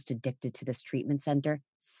like almost addicted to this treatment center.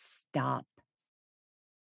 Stop.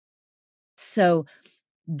 So,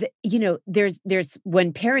 there's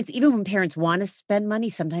when parents, even when parents want to spend money,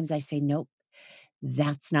 sometimes I say, nope.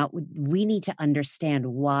 That's not what we need to understand.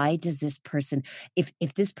 Why does this person, if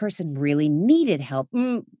this person really needed help,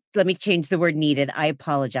 let me change the word needed. I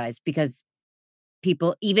apologize, because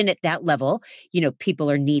people, even at that level,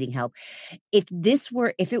 people are needing help. If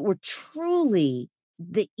it were truly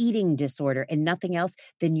the eating disorder and nothing else,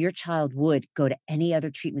 then your child would go to any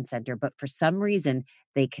other treatment center. But for some reason,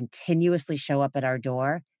 they continuously show up at our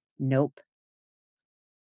door. Nope.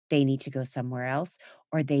 They need to go somewhere else,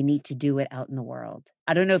 or they need to do it out in the world.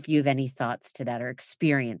 I don't know if you have any thoughts to that or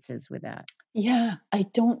experiences with that. Yeah, I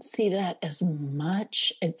don't see that as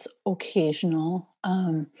much. It's occasional,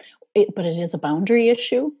 but it is a boundary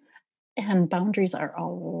issue, and boundaries are a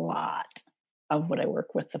lot of what I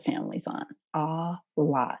work with the families on. A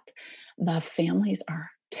lot. The families are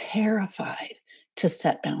terrified to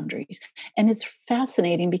set boundaries. And it's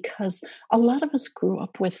fascinating because a lot of us grew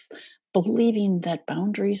up with believing that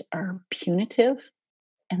boundaries are punitive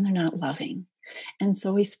and they're not loving. And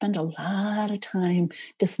so we spend a lot of time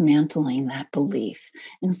dismantling that belief.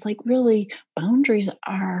 And it's like, really, boundaries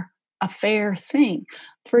are a fair thing.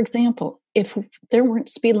 For example, if there weren't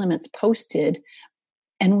speed limits posted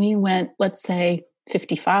and we went, let's say,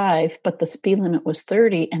 55, but the speed limit was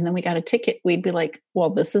 30, and then we got a ticket, we'd be like,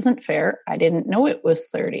 well, this isn't fair. I didn't know it was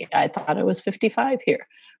 30. I thought it was 55 here,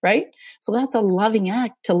 right? So that's a loving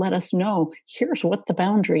act to let us know, here's what the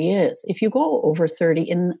boundary is. If you go over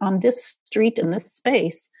 30 on this street, in this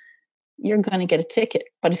space, you're going to get a ticket.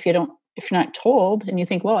 But if you're not told and you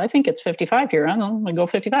think, well, I think it's 55 here, I'm going to go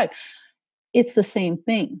 55. It's the same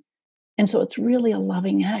thing. And so it's really a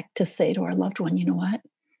loving act to say to our loved one, you know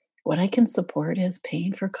what I can support is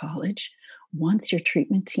paying for college once your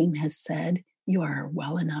treatment team has said you are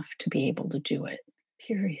well enough to be able to do it,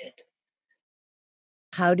 period.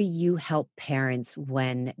 How do you help parents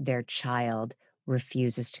when their child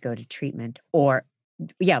refuses to go to treatment? Or,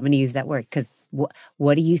 yeah, I'm going to use that word, because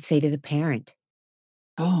what do you say to the parent?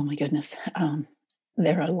 Oh my goodness.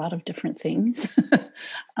 There are a lot of different things.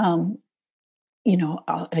 um,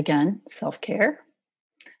 again, self care,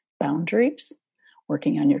 boundaries,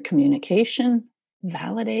 working on your communication,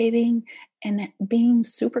 validating, and being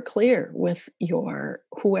super clear with your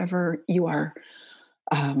whoever you are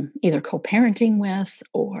either co-parenting with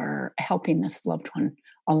or helping this loved one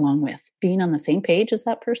along with. Being on the same page as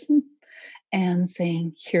that person and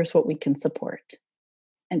saying, here's what we can support,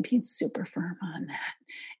 and being super firm on that,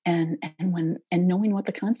 and knowing what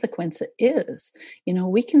the consequence is.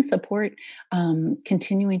 We can support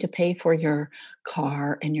continuing to pay for your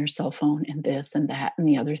car and your cell phone and this and that and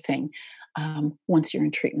the other thing once you're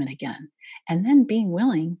in treatment again, and then being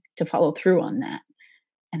willing to follow through on that.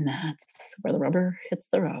 And that's where the rubber hits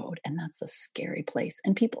the road, and that's a scary place,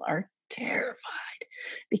 and people are terrified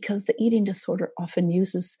because the eating disorder often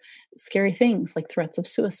uses scary things like threats of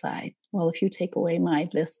suicide. Well, if you take away my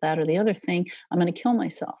this, that, or the other thing, I'm going to kill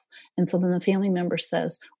myself. And so then the family member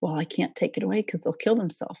says, well, I can't take it away because they'll kill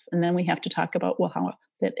themselves. And then we have to talk about, well, how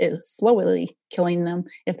that is slowly killing them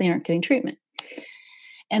if they aren't getting treatment.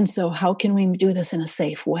 And so how can we do this in a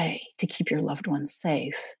safe way to keep your loved ones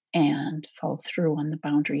safe and follow through on the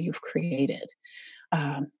boundary you've created?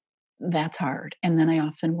 That's hard. And then I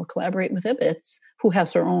often will collaborate with Ibbits, who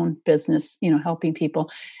has her own business, helping people.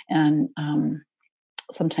 And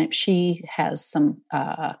sometimes she has some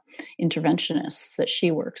interventionists that she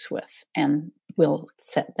works with, and we'll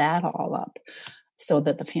set that all up so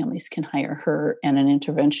that the families can hire her and an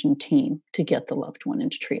intervention team to get the loved one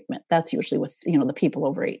into treatment. That's usually with, the people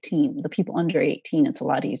over 18. The people under 18, it's a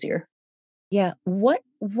lot easier. Yeah. What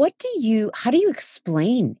do you how do you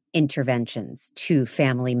explain interventions to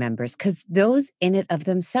family members? Because those in it of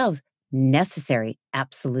themselves necessary,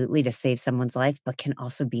 absolutely, to save someone's life, but can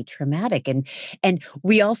also be traumatic. And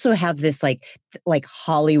we also have this like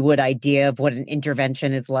Hollywood idea of what an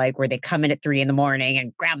intervention is like, where they come in at 3 in the morning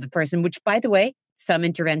and grab the person, which by the way, some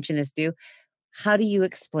interventionists do. How do you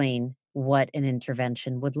explain what an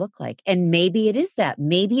intervention would look like? And maybe it is that.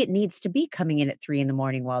 Maybe it needs to be coming in at 3 in the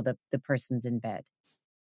morning while the person's in bed.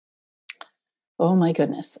 Oh my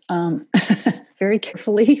goodness. Very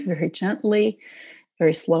carefully, very gently,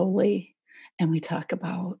 very slowly. And we talk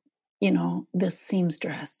about, this seems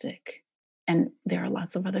drastic. And there are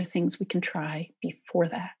lots of other things we can try before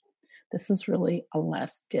that. This is really a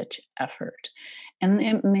last ditch effort. And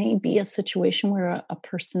it may be a situation where a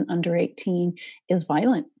person under 18 is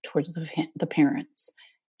violent towards the parents,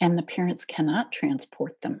 and the parents cannot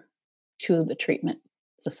transport them to the treatment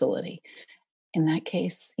facility. In that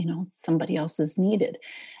case, somebody else is needed.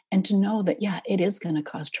 And to know that, yeah, it is going to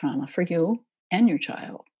cause trauma for you and your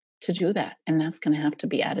child to do that. And that's going to have to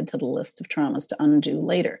be added to the list of traumas to undo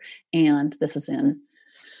later. And this is in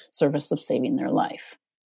service of saving their life.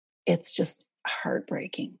 It's just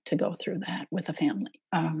heartbreaking to go through that with a family.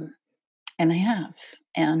 And I have,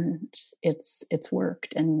 and it's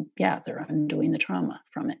worked. And yeah, they're undoing the trauma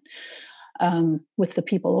from it. With the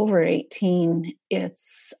people over 18, it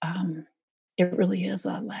really is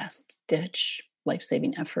a last ditch life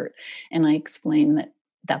saving effort. And I explain that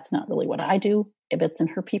that's not really what I do. Ibbits and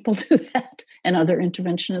her people do that, and other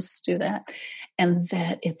interventionists do that. And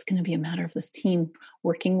that it's going to be a matter of this team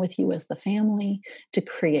working with you as the family to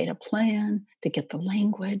create a plan, to get the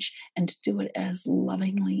language, and to do it as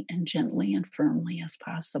lovingly and gently and firmly as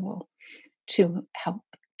possible to help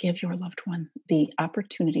give your loved one the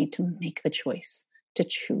opportunity to make the choice to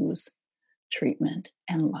choose treatment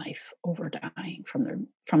and life over dying from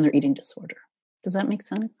their eating disorder. Does that make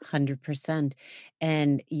sense? 100%.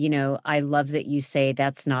 And, I love that you say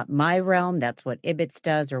that's not my realm, that's what Ibbits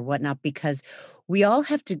does or whatnot, because we all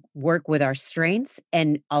have to work with our strengths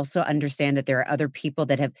and also understand that there are other people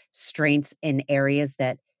that have strengths in areas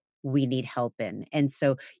that we need help in. And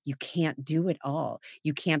so you can't do it all.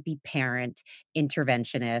 You can't be parent,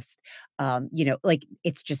 interventionist, like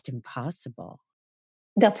it's just impossible.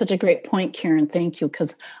 That's such a great point, Karen. Thank you.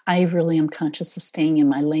 Because I really am conscious of staying in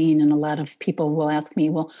my lane. And a lot of people will ask me,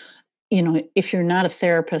 well, if you're not a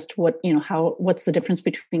therapist, what's the difference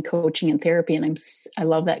between coaching and therapy? And I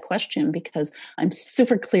love that question because I'm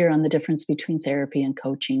super clear on the difference between therapy and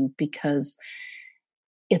coaching because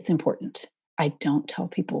it's important. I don't tell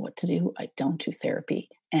people what to do. I don't do therapy.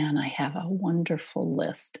 And I have a wonderful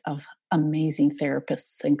list of amazing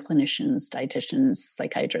therapists and clinicians, dietitians,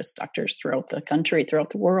 psychiatrists, doctors throughout the country,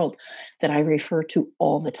 throughout the world that I refer to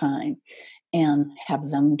all the time and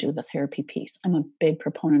have them do the therapy piece. I'm a big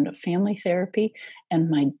proponent of family therapy, and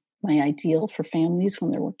my ideal for families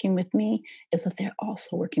when they're working with me is that they're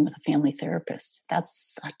also working with a family therapist.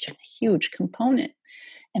 That's such a huge component.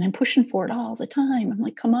 And I'm pushing for it all the time. I'm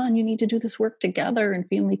like, come on, you need to do this work together in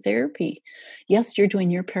family therapy. Yes, you're doing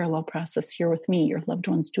your parallel process here with me. Your loved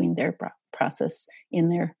one's doing their process in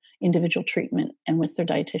their individual treatment and with their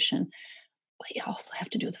dietitian. But you also have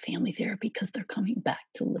to do the family therapy because they're coming back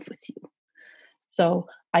to live with you. So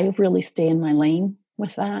I really stay in my lane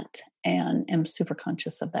with that and am super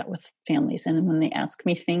conscious of that with families. And when they ask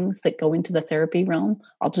me things that go into the therapy realm,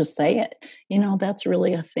 I'll just say it. That's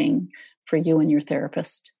really a thing for you and your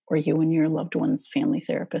therapist or you and your loved one's family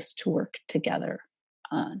therapist to work together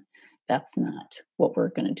on. That's not what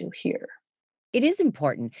we're going to do here. It is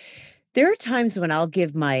important. There are times when I'll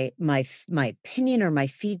give my opinion or my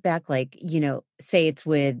feedback, like, say it's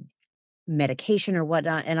with medication or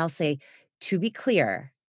whatnot, and I'll say, to be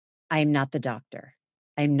clear, I am not the doctor.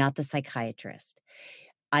 I'm not the psychiatrist.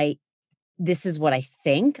 I This is what I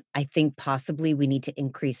think. I think possibly we need to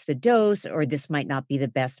increase the dose, or this might not be the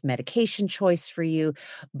best medication choice for you.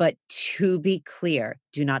 But to be clear,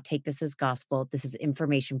 do not take this as gospel. This is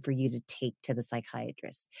information for you to take to the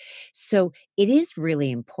psychiatrist. So it is really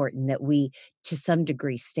important that we, to some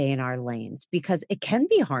degree, stay in our lanes because it can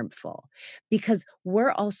be harmful. Because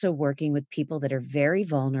we're also working with people that are very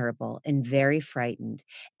vulnerable and very frightened.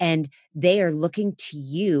 And they are looking to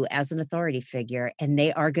you as an authority figure, and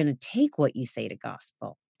they are going to take what you say to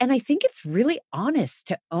gospel. And I think it's really honest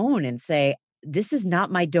to own and say, this is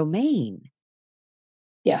not my domain.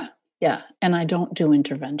 Yeah. Yeah. And I don't do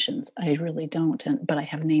interventions. I really don't. But I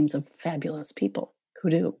have names of fabulous people who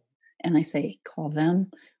do. And I say, call them.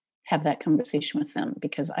 have that conversation with them,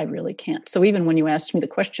 because I really can't. So even when you asked me the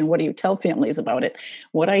question, what do you tell families about it?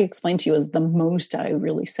 What I explained to you is the most I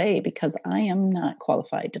really say, because I am not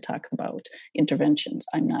qualified to talk about interventions.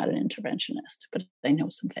 I'm not an interventionist, but I know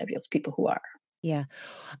some fabulous people who are. Yeah.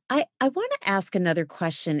 I want to ask another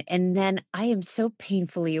question, and then I am so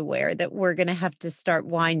painfully aware that we're going to have to start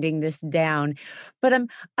winding this down. But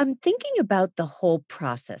I'm thinking about the whole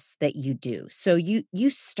process that you do. So you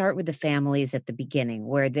start with the families at the beginning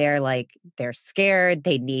where they're scared,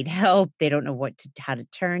 they need help, they don't know how to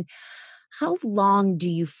turn. How long do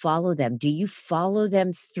you follow them? Do you follow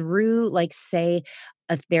them through, like, say,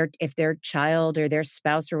 if their child or their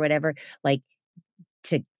spouse or whatever, like,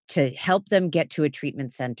 to help them get to a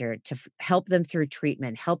treatment center, to help them through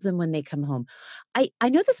treatment, help them when they come home? I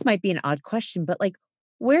know this might be an odd question, but, like,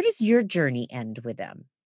 where does your journey end with them?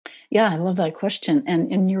 Yeah, I love that question.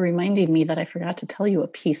 And you're reminding me that I forgot to tell you a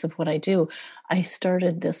piece of what I do. I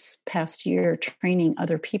started this past year training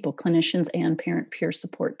other people, clinicians and parent peer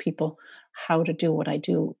support people, how to do what I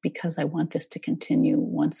do, because I want this to continue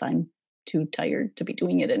once I'm too tired to be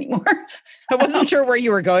doing it anymore. I wasn't sure where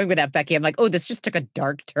you were going with that, Becky. I'm like, "Oh, this just took a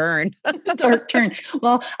dark turn." Dark turn.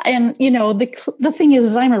 Well, and the thing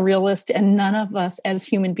is I'm a realist, and none of us as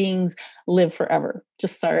human beings live forever.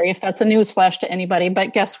 Just sorry if that's a news flash to anybody,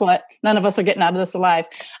 but guess what? None of us are getting out of this alive.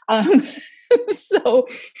 Um, so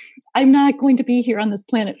I'm not going to be here on this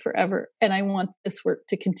planet forever, and I want this work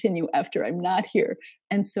to continue after I'm not here.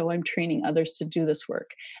 And so I'm training others to do this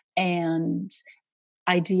work. And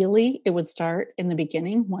ideally, it would start in the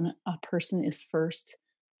beginning when a person is first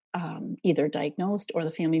either diagnosed or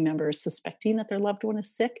the family member is suspecting that their loved one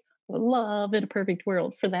is sick. I would love in a perfect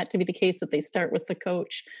world for that to be the case, that they start with the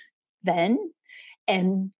coach then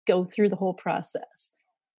and go through the whole process.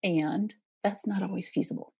 And that's not always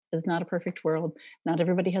feasible. It's not a perfect world. Not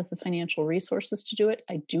everybody has the financial resources to do it.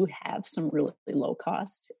 I do have some really low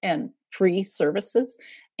cost and free services,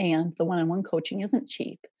 and the one-on-one coaching isn't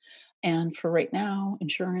cheap. And for right now,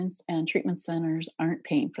 insurance and treatment centers aren't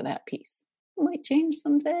paying for that piece. It might change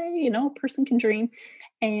someday, a person can dream.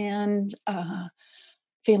 And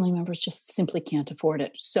family members just simply can't afford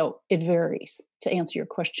it. So it varies. To answer your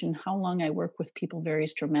question, how long I work with people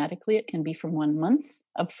varies dramatically. It can be from 1 month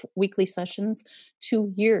of weekly sessions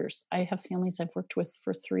to years. I have families I've worked with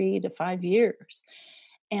for 3 to 5 years.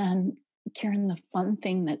 And Karen, the fun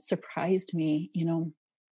thing that surprised me,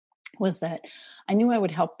 was that I knew I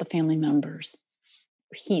would help the family members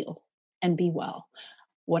heal and be well.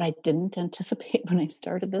 What I didn't anticipate when I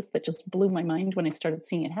started this, that just blew my mind when I started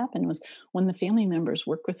seeing it happen, was when the family members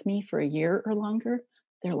work with me for a year or longer,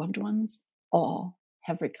 their loved ones all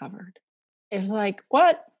have recovered. It's like,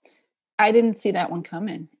 what? I didn't see that one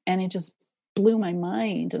coming. And it just blew my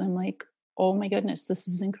mind. And I'm like, oh my goodness, this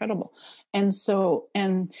is incredible. And so,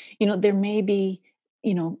 there may be,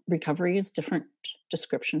 recovery is different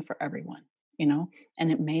description for everyone,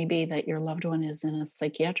 and it may be that your loved one is in a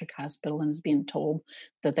psychiatric hospital and is being told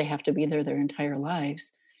that they have to be there their entire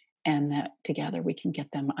lives, and that together we can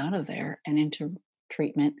get them out of there and into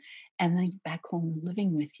treatment and then back home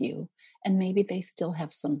living with you. And maybe they still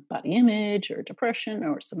have some body image or depression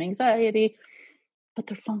or some anxiety, but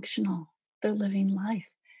they're functional, they're living life,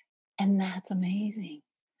 and that's amazing.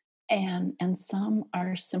 And some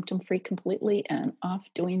are symptom free completely and off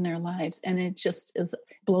doing their lives, and it just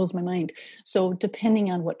blows my mind. So depending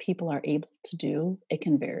on what people are able to do, it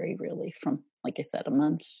can vary really from, like I said, a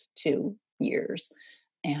month to years.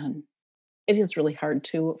 And it is really hard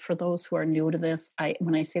to, for those who are new to this.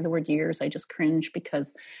 When I say the word years, I just cringe,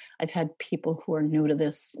 because I've had people who are new to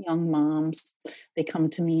this, young moms, they come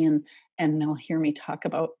to me and they'll hear me talk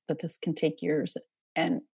about that this can take years,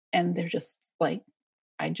 and they're just like,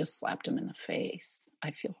 I just slapped them in the face.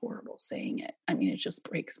 I feel horrible saying it. I mean, it just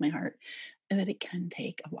breaks my heart that it can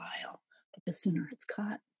take a while, but the sooner it's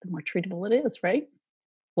caught, the more treatable it is, right?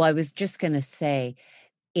 Well, I was just gonna say,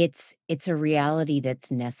 it's a reality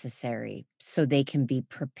that's necessary so they can be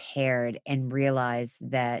prepared and realize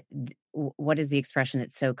that what is the expression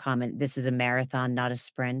that's so common? This is a marathon, not a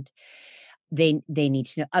sprint. They need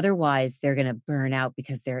to know, otherwise they're going to burn out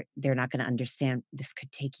because they're not going to understand this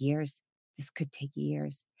could take years. This could take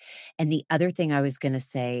years. And the other thing I was going to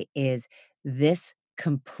say is this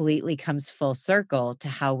completely comes full circle to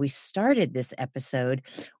how we started this episode,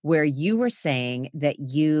 where you were saying that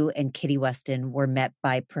you and Kitty Weston were met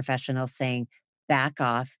by professionals saying, back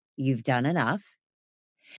off, you've done enough.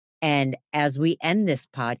 And as we end this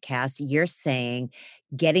podcast, you're saying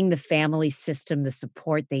getting the family system the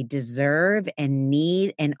support they deserve and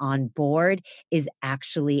need and on board is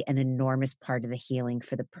actually an enormous part of the healing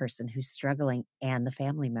for the person who's struggling and the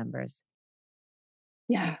family members.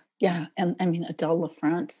 Yeah. Yeah, and I mean, Adele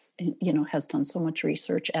LaFrance, has done so much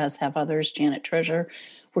research, as have others, Janet Treasure.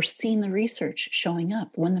 We're seeing the research showing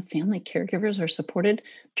up. When the family caregivers are supported,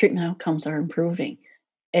 treatment outcomes are improving.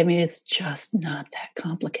 I mean, it's just not that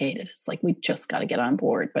complicated. It's like we just got to get on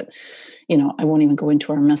board. But, I won't even go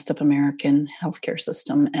into our messed up American healthcare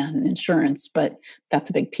system and insurance, but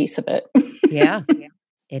that's a big piece of it. Yeah,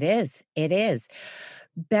 it is. It is.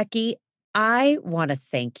 Becky, I want to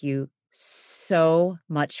thank you so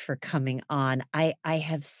much for coming on. I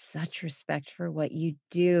have such respect for what you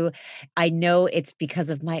do. I know it's because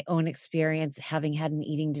of my own experience having had an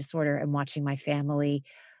eating disorder and watching my family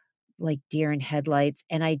like deer in headlights.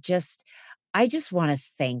 And I just want to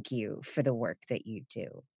thank you for the work that you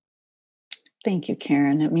do. Thank you,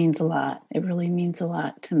 Karen. It means a lot. It really means a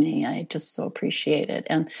lot to me. I just so appreciate it.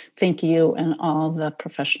 And thank you and all the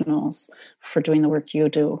professionals for doing the work you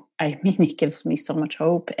do. I mean, it gives me so much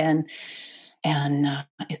hope, and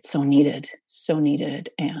it's so needed,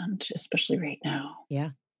 and especially right now.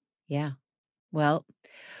 Yeah. Yeah. Well,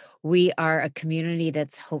 we are a community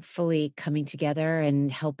that's hopefully coming together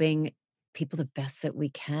and helping people the best that we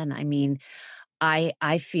can. I mean,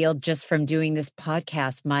 I feel just from doing this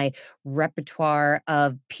podcast, my repertoire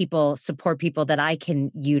of support people that I can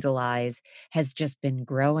utilize has just been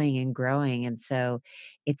growing and growing. And so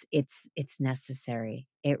it's necessary.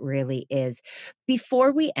 It really is.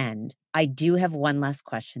 Before we end, I do have one last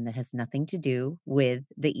question that has nothing to do with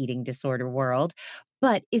the eating disorder world.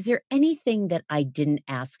 But is there anything that I didn't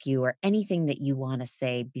ask you or anything that you want to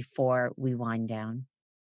say before we wind down?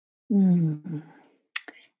 Mm.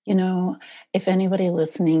 You know, if anybody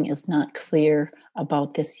listening is not clear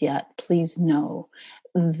about this yet, please know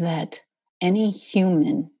that any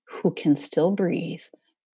human who can still breathe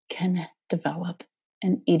can develop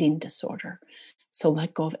an eating disorder. So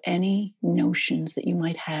let go of any notions that you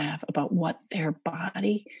might have about what their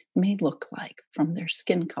body may look like, from their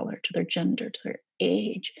skin color to their gender to their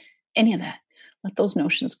age, any of that. Let those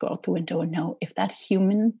notions go out the window and know if that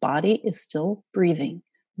human body is still breathing,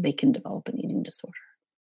 they can develop an eating disorder.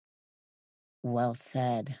 Well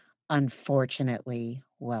said. Unfortunately,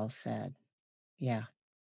 well said. Yeah,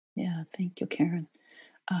 Yeah, thank you, Karen.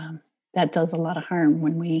 That does a lot of harm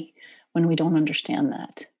when we don't understand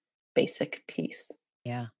that basic piece.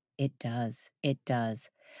 yeah, it does. It does.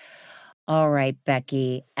 All right,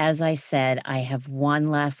 Becky. As I said, I have one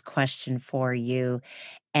last question for you.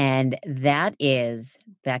 And that is,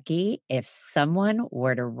 Becky, if someone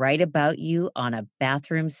were to write about you on a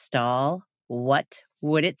bathroom stall, what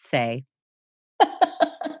would it say?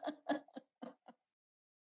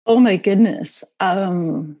 Oh my goodness.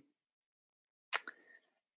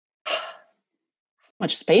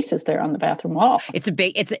 Much space is there on the bathroom wall? It's a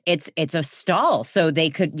big, it's a stall. So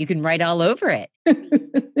you can write all over it.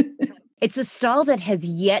 It's a stall that has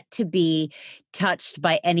yet to be touched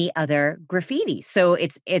by any other graffiti. So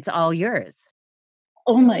it's all yours.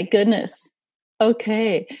 Oh my goodness.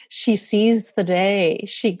 Okay. She seized the day.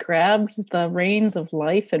 She grabbed the reins of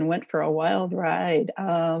life and went for a wild ride.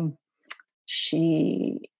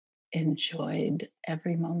 She enjoyed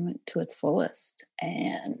every moment to its fullest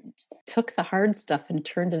and took the hard stuff and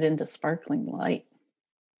turned it into sparkling light.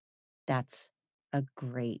 That's a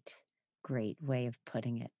great, great way of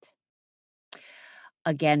putting it.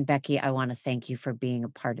 Again, Becky, I want to thank you for being a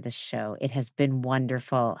part of the show. It has been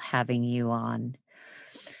wonderful having you on.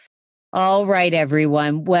 All right,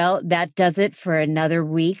 everyone. Well, that does it for another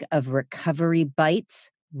week of Recovery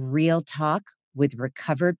Bites, real talk with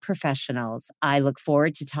recovered professionals. I look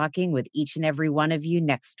forward to talking with each and every one of you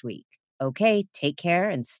next week. Okay, take care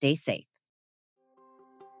and stay safe.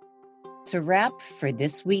 It's a wrap for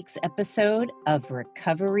this week's episode of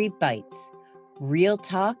Recovery Bites, real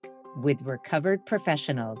talk with recovered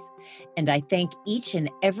professionals. And I thank each and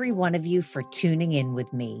every one of you for tuning in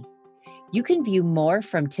with me. You can view more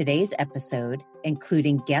from today's episode,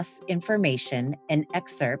 including guest information and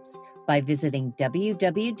excerpts, by visiting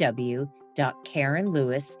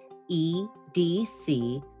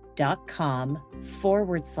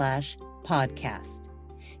www.karenlewisedc.com/podcast.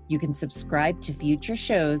 You can subscribe to future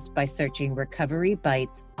shows by searching Recovery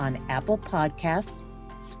Bites on Apple Podcast,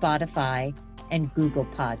 Spotify, and Google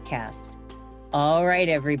Podcast. All right,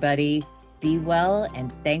 everybody, be well,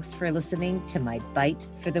 and thanks for listening to my Bite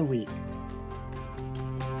for the Week.